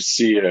 you could just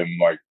see him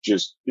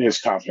just his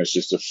confidence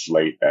just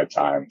deflate at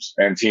times,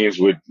 and teams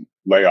would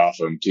lay off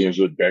him. Teams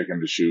would beg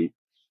him to shoot,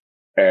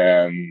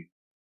 and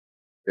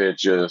it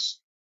just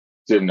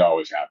didn't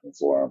always happen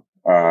for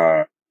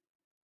him.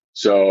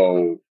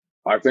 So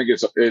I think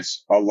it's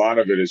a lot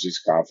of it is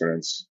just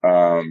confidence.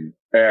 And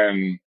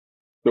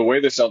the way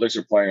the Celtics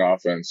are playing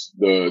offense,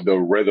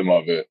 the rhythm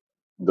of it,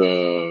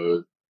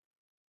 the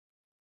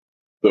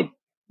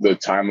the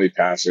timely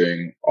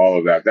passing, all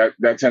of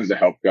that tends to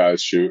help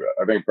guys shoot.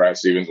 I think Brad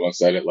Stevens once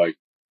said it, like,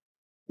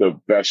 the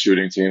best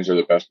shooting teams are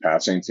the best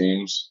passing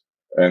teams.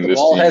 And the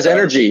ball has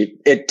energy.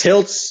 It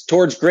tilts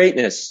towards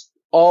greatness,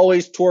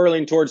 always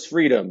twirling towards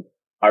freedom.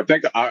 I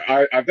think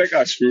I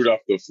screwed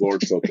up the floor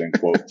tilting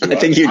quote too. I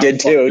think you did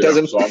too.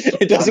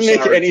 It doesn't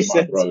make any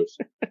sense.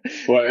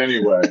 But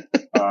anyway,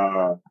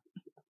 I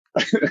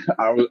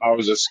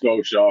was a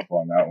skosh off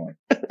on that one.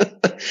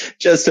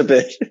 Just a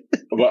bit.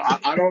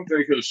 But I don't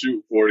think he'll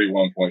shoot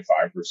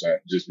 41.5%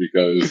 just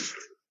because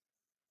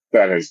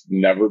that has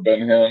never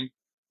been him.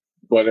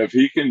 But if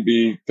he can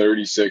be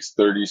 36,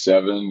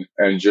 37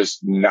 and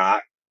just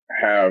not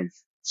have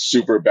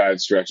super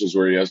bad stretches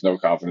where he has no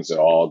confidence at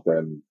all,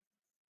 then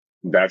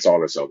that's all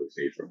the Celtics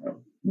need from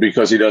him.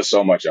 Because he does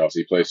so much else.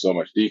 He plays so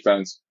much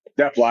defense.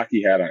 That block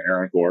he had on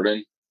Aaron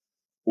Gordon.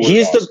 He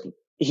is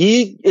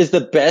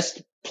the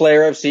best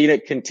player I've seen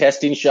at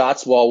contesting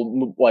shots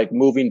while like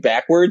moving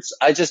backwards.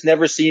 I just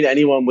never seen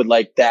anyone with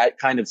like that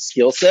kind of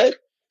skill set.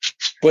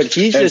 But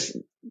he's just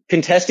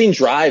contesting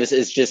drives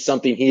is just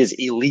something he is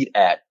elite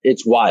at.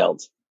 It's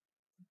wild.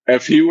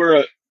 If he were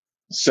a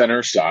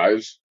center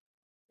size,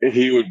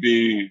 he would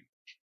be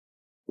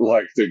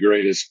like the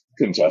greatest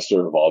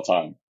contester of all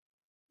time.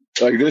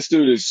 Like, this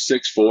dude is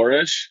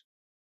 6'4"-ish,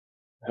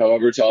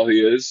 however tall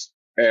he is,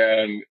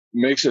 and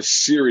makes a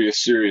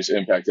serious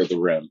impact at the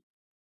rim.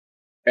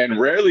 And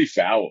rarely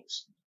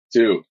fouls,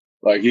 too.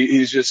 Like,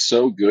 he's just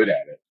so good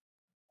at it.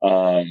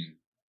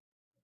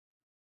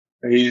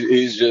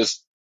 He's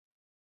just,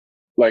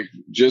 like,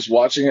 just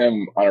watching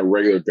him on a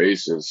regular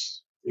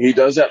basis, he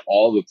does that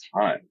all the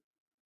time,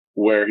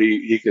 where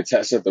he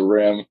contests at the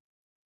rim,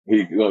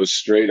 he goes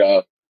straight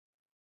up,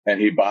 and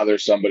he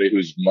bothers somebody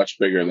who's much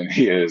bigger than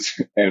he is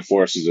and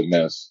forces a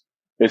miss.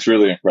 It's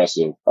really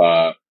impressive.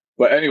 But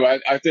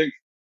anyway, I think,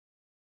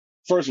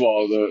 first of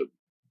all,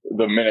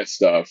 the minute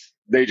stuff,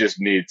 they just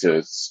need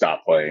to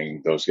stop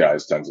playing those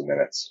guys tons of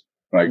minutes.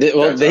 Like, that's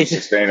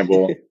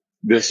unsustainable.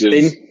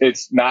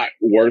 It's not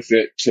worth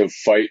it to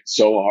fight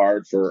so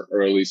hard for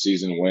early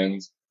season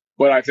wins.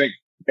 But I think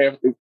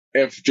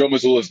if Joe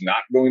Mazzulla is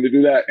not going to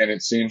do that, and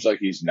it seems like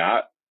he's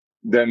not,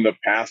 then the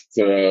path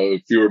to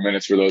fewer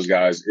minutes for those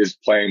guys is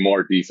playing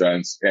more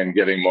defense and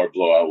getting more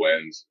blowout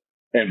wins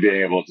and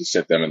being able to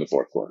sit them in the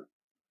fourth quarter.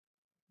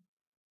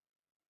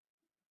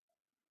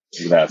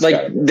 That's like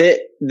I mean, the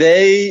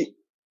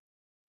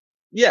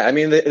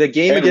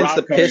game and against Rob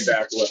the Pistons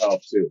back will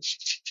help too.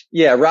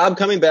 Yeah, Rob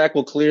coming back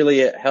will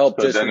clearly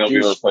help. Just then they'll be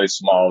able to play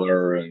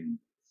smaller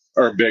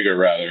or bigger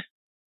rather,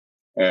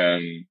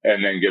 and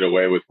then get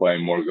away with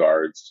playing more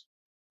guards,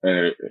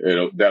 and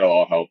that'll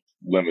all help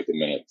limit the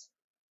minutes.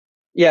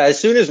 Yeah, as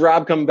soon as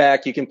Rob comes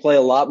back, you can play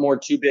a lot more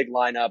two big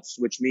lineups,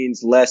 which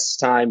means less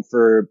time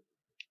for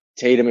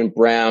Tatum and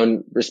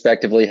Brown,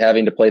 respectively,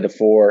 having to play the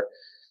four.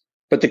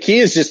 But the key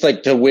is just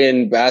like to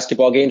win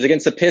basketball games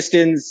against the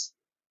Pistons.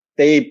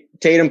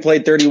 Tatum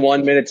played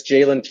 31 minutes,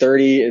 Jalen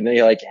 30, and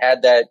they like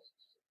had that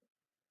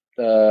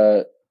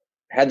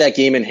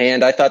game in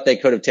hand. I thought they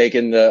could have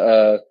taken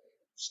the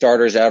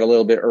starters out a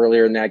little bit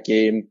earlier in that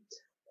game.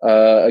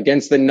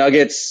 Against the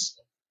Nuggets,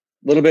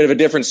 a little bit of a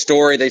different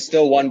story. They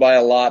still won by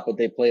a lot, but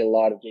they played a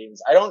lot of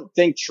games. I don't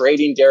think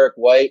trading Derek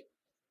White,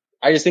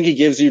 I just think he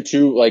gives you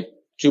too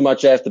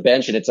much off the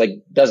bench, and it's like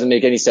doesn't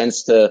make any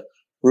sense to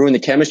ruin the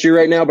chemistry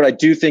right now. But I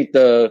do think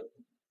the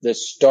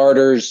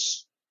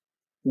starters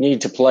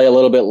need to play a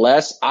little bit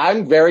less.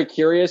 I'm very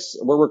curious.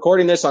 We're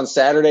recording this on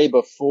Saturday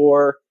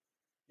before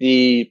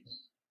the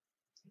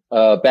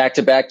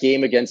back-to-back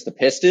game against the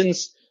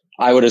Pistons.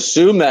 I would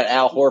assume that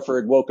Al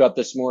Horford woke up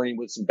this morning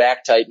with some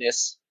back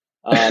tightness,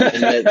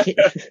 and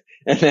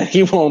that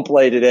he won't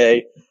play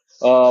today.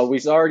 We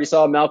already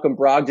saw Malcolm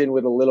Brogdon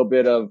with a little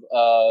bit of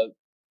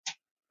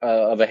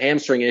a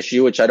hamstring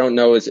issue, which I don't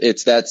know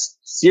it's that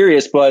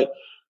serious, but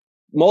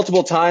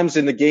multiple times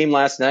in the game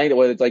last night,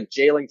 where it's like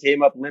Jalen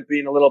came up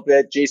limping a little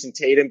bit, Jason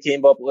Tatum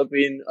came up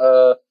limping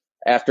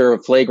after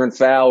a flagrant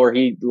foul where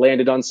he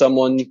landed on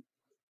someone.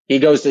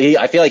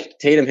 I feel like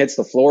Tatum hits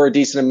the floor a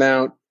decent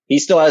amount. He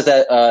still has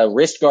that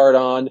wrist guard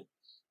on.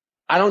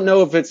 I don't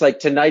know if it's like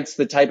tonight's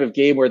the type of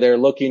game where they're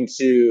looking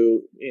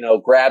to,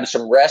 grab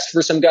some rest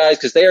for some guys,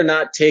 because they are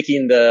not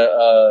taking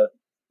the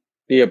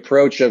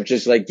approach of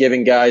just like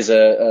giving guys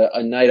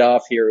a night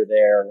off here or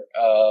there.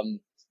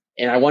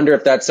 And I wonder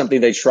if that's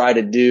something they try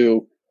to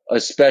do,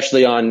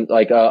 especially on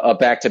like a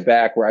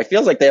back-to-back, where I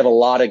feel like they have a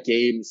lot of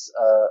games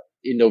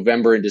in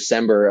November and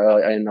December,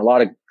 and a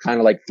lot of kind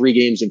of like 3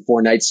 games in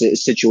 4 nights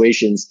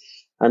situations.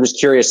 I'm just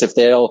curious if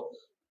they'll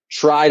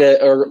try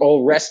to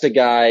or rest a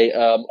guy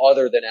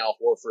other than Al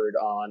Horford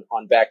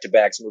on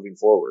back-to-backs moving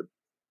forward.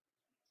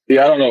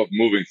 Yeah, I don't know if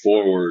moving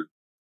forward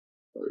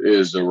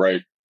is the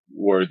right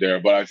word there,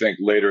 but I think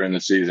later in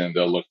the season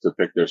they'll look to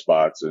pick their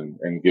spots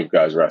and give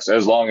guys rest,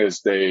 as long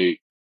as they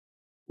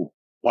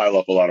pile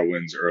up a lot of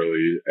wins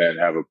early and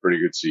have a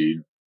pretty good seed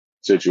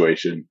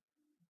situation.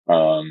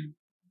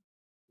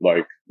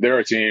 Like, they're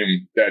a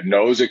team that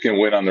knows it can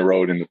win on the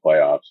road in the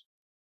playoffs.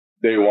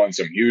 They won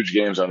some huge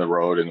games on the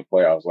road in the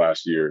playoffs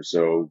last year.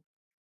 So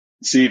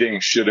seeding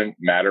shouldn't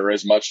matter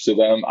as much to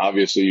them.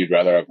 Obviously, you'd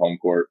rather have home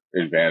court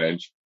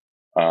advantage.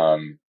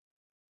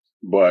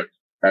 But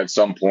at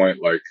some point,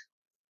 like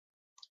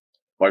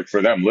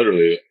for them,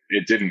 literally,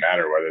 it didn't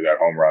matter whether they're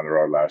home or on the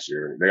road last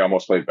year. They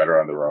almost played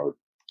better on the road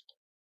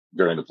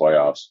during the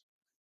playoffs.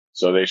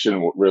 So they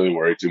shouldn't really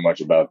worry too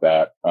much about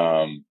that.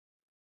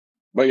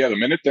 But yeah, the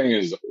minute thing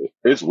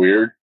it's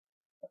weird.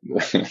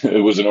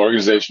 It was an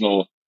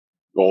organizational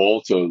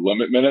goal to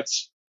limit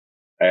minutes,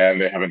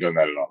 and they haven't done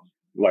that at all.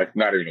 Like,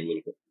 not even a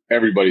little bit.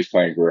 Everybody's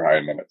playing career high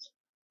in minutes.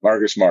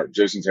 Marcus Smart,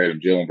 Jason Tatum,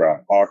 Jaylen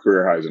Brown, all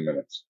career highs in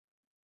minutes.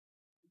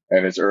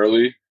 And it's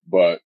early,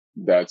 but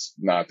that's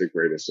not the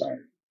greatest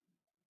sign.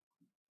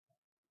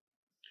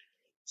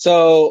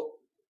 So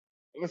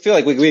I feel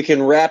like we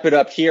can wrap it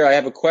up here. I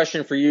have a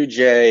question for you,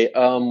 Jay.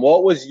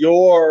 What was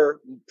your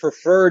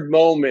preferred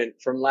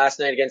moment from last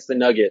night against the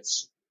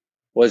Nuggets?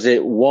 Was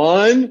it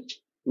 1,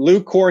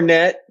 Luke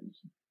Cornett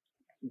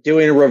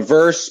doing a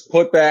reverse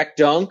putback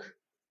dunk?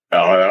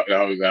 Oh,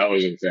 that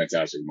was a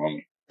fantastic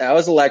moment. That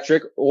was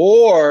electric.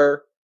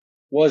 Or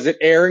was it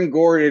Aaron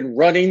Gordon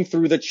running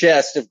through the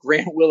chest of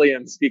Grant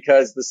Williams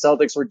because the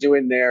Celtics were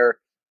doing their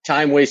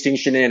time-wasting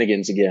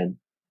shenanigans again?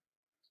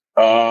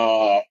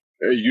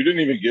 You didn't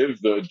even give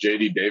the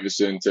J.D.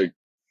 Davison to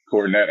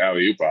Cornett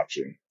alley-oop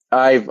option.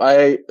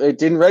 It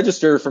didn't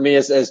register for me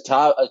as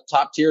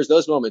top tier as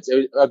those moments. It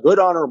was a good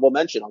honorable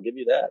mention. I'll give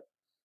you that.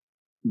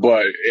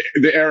 But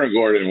the Aaron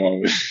Gordon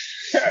one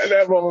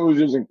that moment was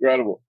just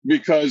incredible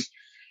because,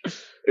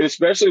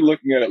 especially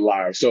looking at it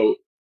live. So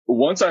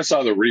once I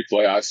saw the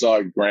replay, I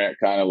saw Grant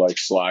kind of like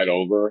slide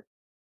over.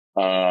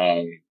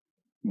 But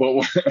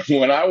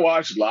when I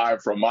watched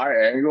live from my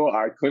angle,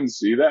 I couldn't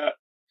see that.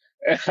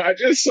 And I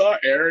just saw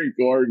Aaron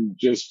Gordon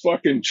just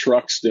fucking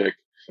truck stick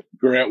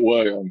Grant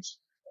Williams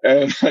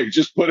and like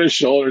just put his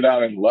shoulder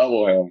down and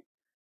level him.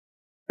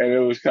 And it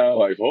was kind of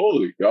like,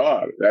 holy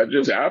God, that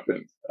just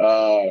happened.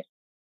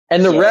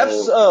 And the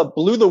refs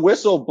blew the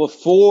whistle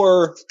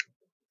before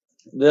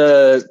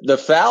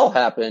the foul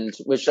happened,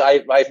 which I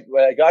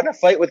got in a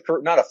fight with,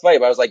 not a fight,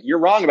 but I was like, you're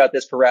wrong about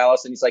this,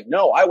 Corrales. And he's like,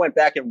 no, I went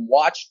back and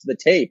watched the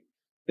tape.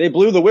 They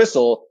blew the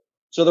whistle.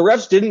 So the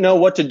refs didn't know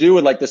what to do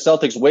with like the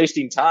Celtics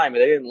wasting time,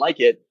 and they didn't like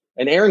it.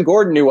 And Aaron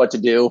Gordon knew what to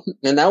do,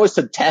 and that was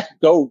to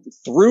go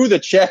through the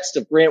chest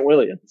of Grant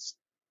Williams.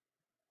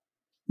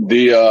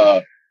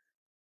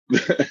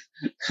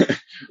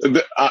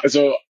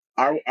 So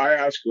I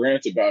asked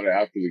Grant about it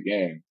after the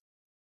game,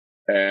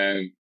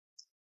 and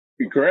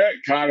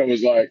Grant kind of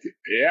was like,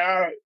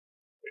 yeah,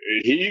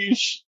 he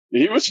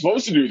was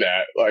supposed to do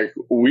that. Like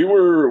we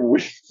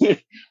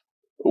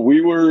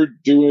were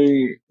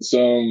doing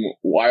some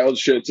wild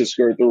shit to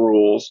skirt the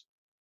rules,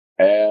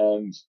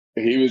 and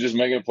he was just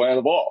making a play on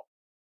the ball.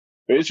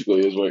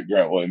 Basically is what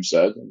Grant Williams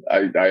said.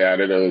 I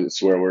added a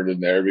swear word in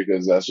there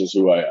because that's just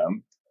who I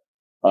am.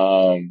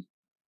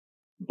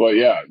 But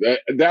yeah,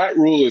 that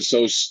rule is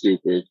so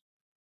stupid.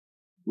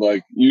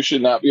 Like, you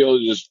should not be able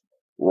to just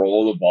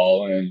roll the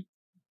ball in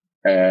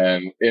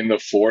and in the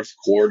fourth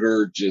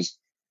quarter just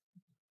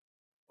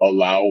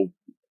allow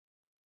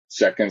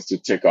seconds to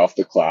tick off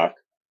the clock.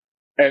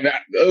 And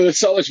the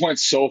Celtics went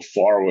so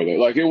far with it.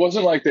 Like, it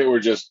wasn't like they were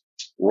just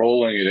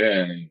rolling it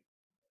in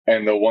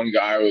and the one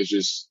guy was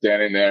just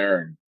standing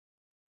there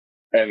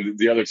and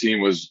the other team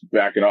was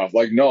backing off.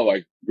 Like, no,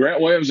 like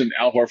Grant Williams and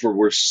Al Horford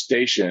were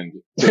stationed.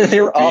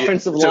 They were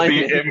offensive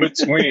linemen. To be in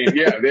between.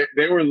 Yeah,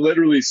 they were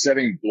literally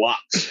setting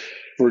blocks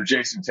for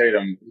Jason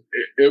Tatum.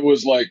 It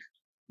was like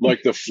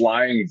the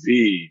flying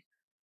V.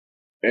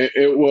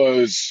 It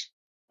was,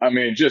 I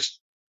mean, just,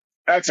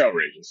 that's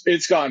outrageous.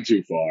 It's gone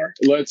too far.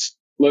 Let's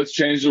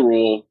change the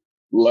rule.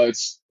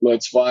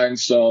 Let's find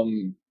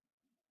some,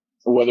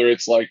 whether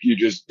it's like you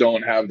just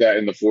don't have that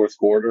in the fourth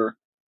quarter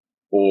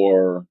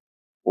or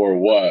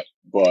what,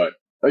 but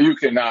you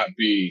cannot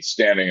be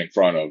standing in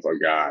front of a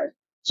guy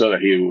so that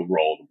he will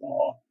roll the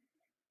ball.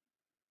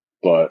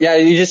 But yeah,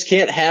 you just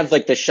can't have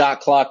like the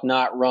shot clock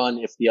not run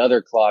if the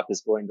other clock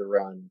is going to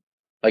run.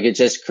 Like, it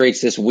just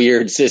creates this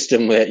weird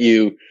system that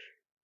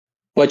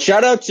but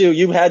shout out to,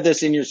 you had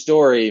this in your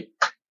story,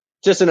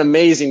 just an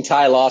amazing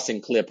Ty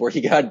Lawson clip where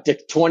he got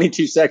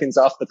 22 seconds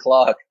off the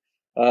clock,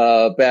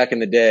 back in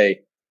the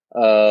day.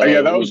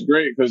 Yeah, that was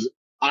great because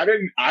I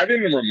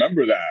didn't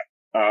remember that.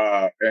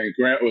 And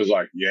Grant was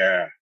like,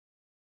 yeah.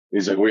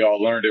 He's like, we all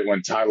learned it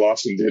when Ty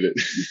Lawson did it.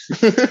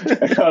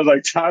 And I was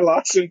like, Ty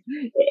Lawson?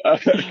 I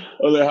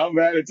was like, how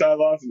bad did Ty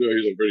Lawson do it?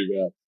 He's like, pretty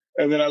bad.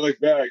 And then I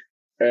looked back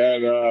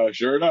and,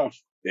 sure enough,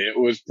 it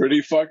was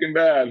pretty fucking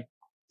bad.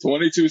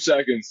 22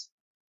 seconds.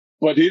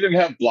 But he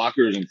didn't have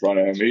blockers in front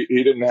of him.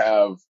 He didn't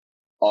have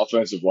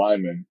offensive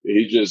linemen.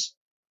 He just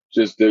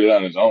did it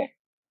on his own.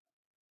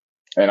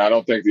 And I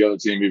don't think the other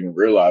team even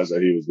realized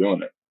that he was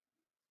doing it,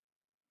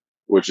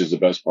 which is the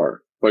best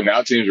part. But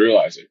now teams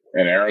realize it,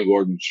 and Aaron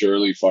Gordon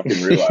surely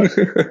fucking realized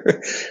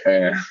it.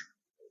 And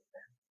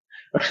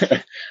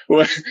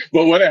but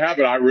when it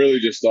happened, I really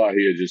just thought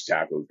he had just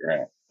tackled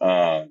Grant.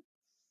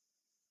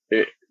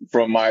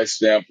 From my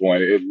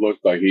standpoint, it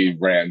looked like he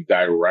ran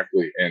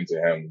directly into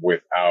him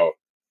without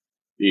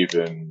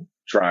even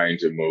trying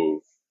to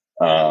move.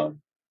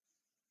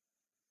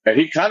 And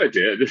he kind of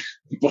did,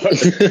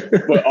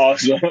 but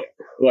also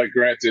like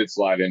Grant did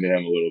slide into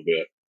him a little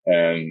bit,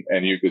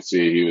 and you could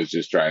see he was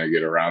just trying to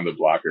get around the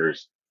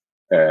blockers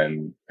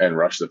and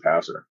rush the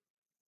passer.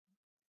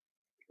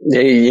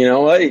 Hey, you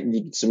know what?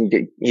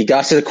 He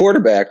got to the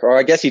quarterback, or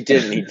I guess he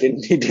didn't.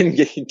 He didn't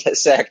get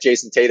sack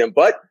Jason Tatum,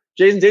 but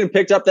Jason Tatum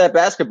picked up that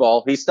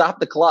basketball. He stopped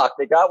the clock.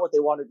 They got what they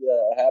wanted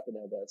to happen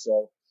at that.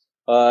 So,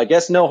 I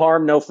guess no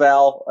harm, no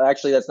foul.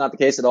 Actually, that's not the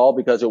case at all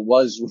because it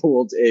was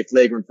ruled a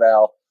flagrant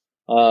foul.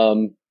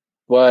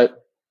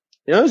 But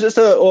you know, it was just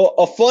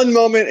a fun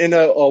moment in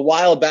a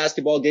wild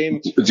basketball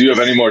game. Do you have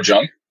any more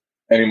junk?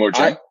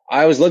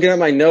 I was looking at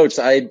my notes.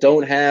 I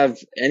don't have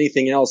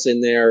anything else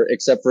in there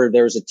except for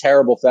there was a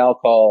terrible foul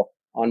call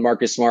on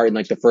Marcus Smart in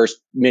like the first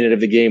minute of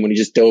the game when he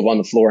just dove on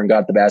the floor and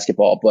got the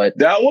basketball. But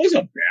that was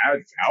a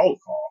bad foul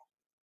call.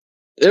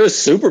 It was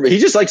super. He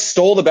just like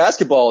stole the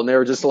basketball and they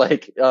were just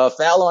like,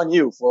 foul on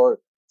you for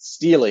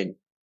stealing.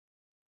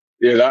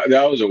 Yeah,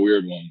 that was a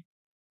weird one.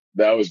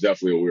 That was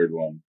definitely a weird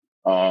one.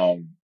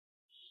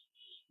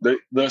 The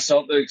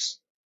Celtics,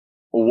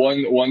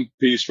 one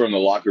piece from the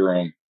locker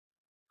room,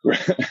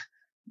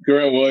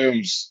 Grant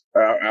Williams,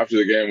 after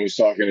the game, was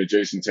talking to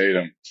Jason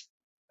Tatum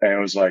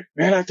and was like,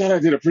 man, I thought I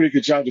did a pretty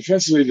good job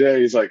defensively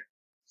today. He's like,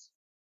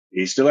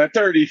 he's still at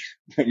 30.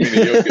 I mean,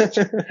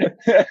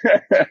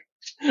 Jokic.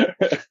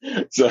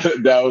 So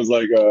that was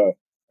like a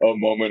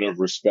moment of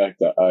respect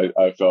that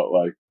I felt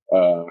like.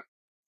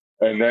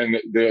 And then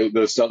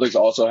the Celtics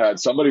also had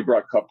somebody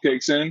brought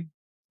cupcakes in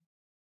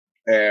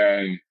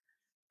and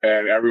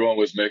everyone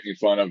was making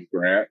fun of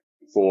Grant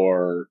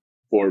for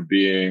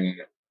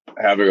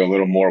having a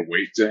little more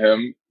weight to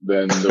him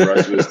than the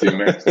rest of his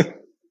teammates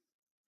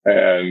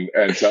and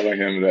telling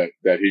him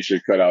that he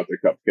should cut out the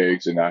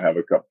cupcakes and not have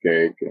a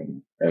cupcake.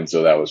 And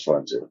so that was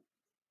fun too.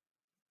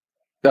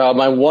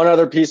 My one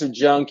other piece of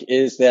junk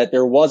is that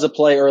there was a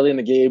play early in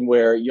the game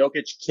where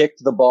Jokic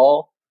kicked the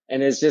ball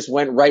and it just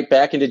went right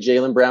back into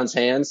Jaylen Brown's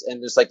hands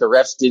and just like the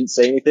refs didn't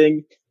say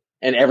anything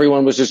and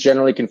everyone was just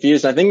generally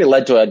confused. And I think it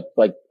led to a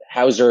like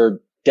Hauser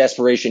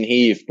desperation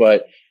heave,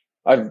 but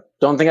I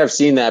don't think I've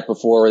seen that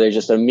before where they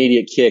just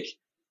immediate kick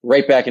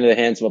right back into the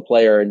hands of a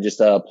player and just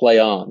play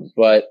on.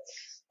 But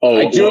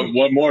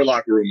one more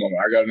locker room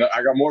moment.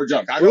 I got more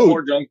junk. I got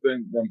more junk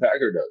than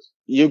Packer does.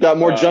 You got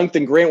more junk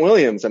than Grant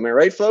Williams. Am I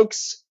right,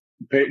 folks?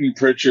 Peyton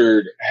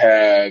Pritchard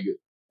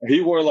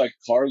he wore like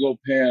cargo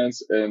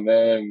pants and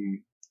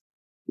then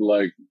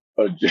like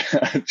a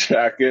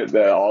jacket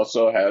that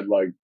also had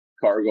like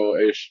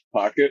cargo-ish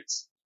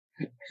pockets.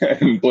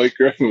 And Blake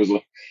Griffin was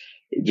like,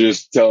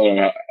 just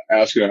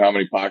asking him how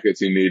many pockets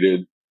he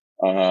needed.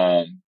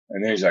 And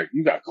then he's like,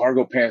 you got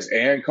cargo pants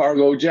and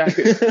cargo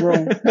jackets,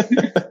 bro.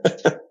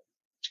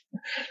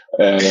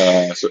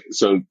 And,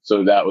 so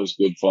that was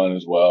good fun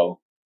as well.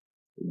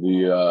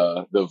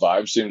 The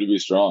vibes seem to be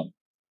strong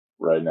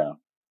right now.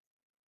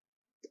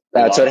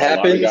 That's what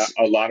happens.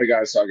 A lot of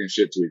guys talking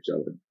shit to each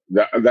other.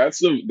 That's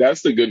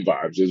the good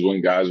vibes is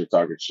when guys are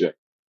talking shit.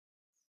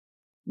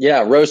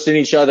 Yeah, roasting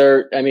each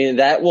other. I mean,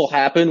 that will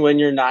happen when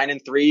you're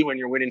 9-3, when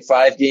you're winning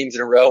 5 games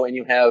in a row and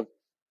you have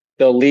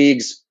the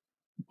league's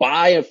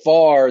by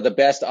far the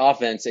best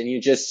offense and you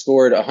just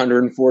scored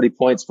 140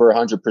 points for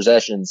 100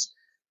 possessions.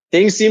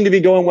 Things seem to be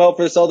going well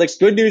for the Celtics.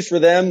 Good news for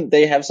them.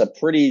 They have a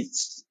pretty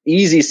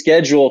easy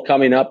schedule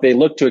coming up. They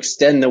look to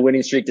extend the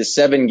winning streak to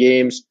 7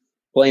 games,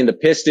 playing the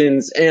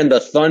Pistons and the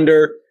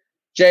Thunder.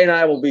 Jay and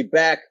I will be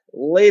back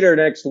later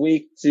next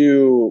week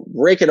to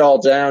break it all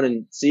down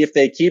and see if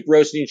they keep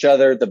roasting each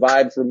other, the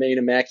vibes remain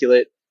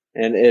immaculate,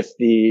 and if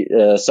the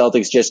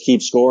Celtics just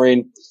keep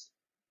scoring.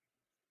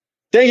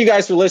 Thank you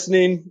guys for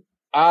listening.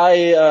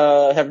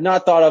 I have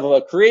not thought of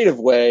a creative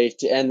way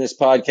to end this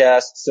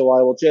podcast, so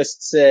I will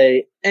just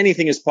say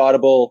anything is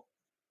potable,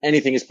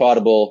 anything is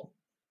potable,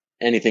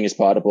 anything is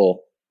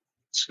potable.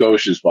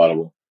 Scotia's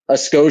potable. A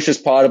Scotia's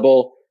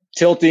potable.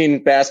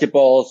 Tilting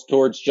basketballs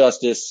towards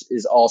justice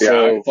is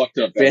also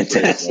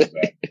fantastic.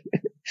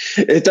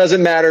 It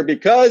doesn't matter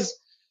because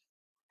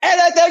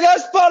anything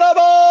is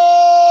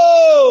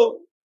potable!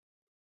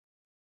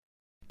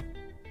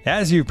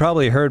 As you've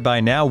probably heard by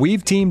now,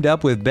 we've teamed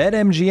up with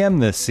BetMGM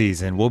this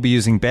season. We'll be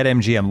using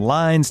BetMGM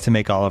lines to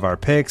make all of our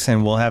picks,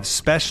 and we'll have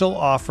special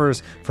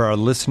offers for our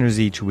listeners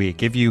each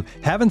week. If you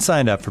haven't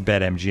signed up for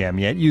BetMGM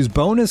yet, use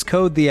bonus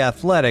code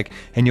THEATHLETIC,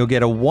 and you'll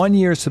get a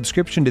 1-year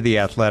subscription to The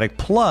Athletic,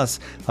 plus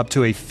up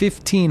to a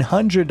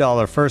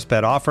 $1,500 first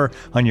bet offer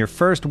on your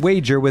first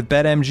wager with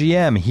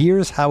BetMGM.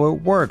 Here's how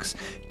it works.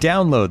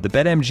 Download the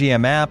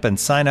BetMGM app and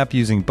sign up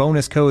using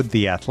bonus code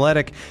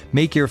THEATHLETIC.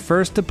 Make your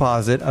first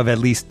deposit of at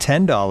least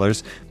 $10.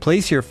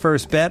 Place your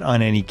first bet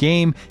on any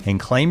game and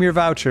claim your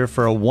voucher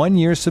for a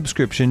 1-year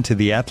subscription to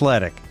The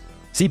Athletic.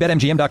 See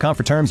BetMGM.com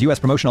for terms. U.S.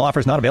 promotional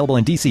offers not available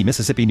in D.C.,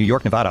 Mississippi, New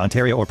York, Nevada,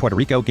 Ontario, or Puerto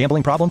Rico.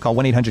 Gambling problem? Call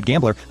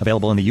 1-800-GAMBLER.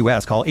 Available in the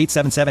U.S. Call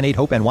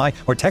 877-8-HOPE-NY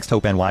or text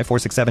HOPE-NY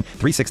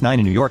 467-369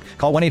 in New York.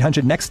 Call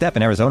 1-800-NEXT-STEP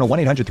in Arizona.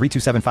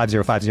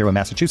 1-800-327-5050 in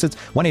Massachusetts.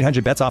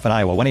 1-800-BETS-OFF in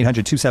Iowa.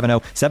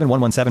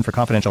 1-800-270-7117 for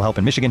confidential help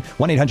in Michigan.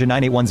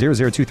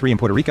 1-800-981-0023 in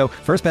Puerto Rico.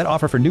 First bet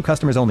offer for new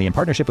customers only in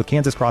partnership with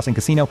Kansas Crossing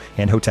Casino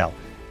and Hotel.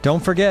 Don't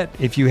forget,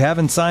 if you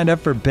haven't signed up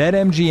for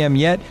BetMGM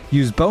yet,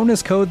 use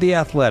bonus code The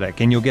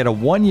Athletic, and you'll get a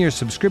 1-year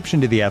subscription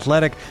to The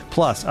Athletic,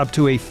 plus up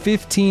to a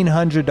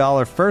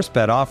 $1,500 first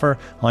bet offer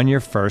on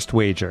your first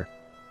wager.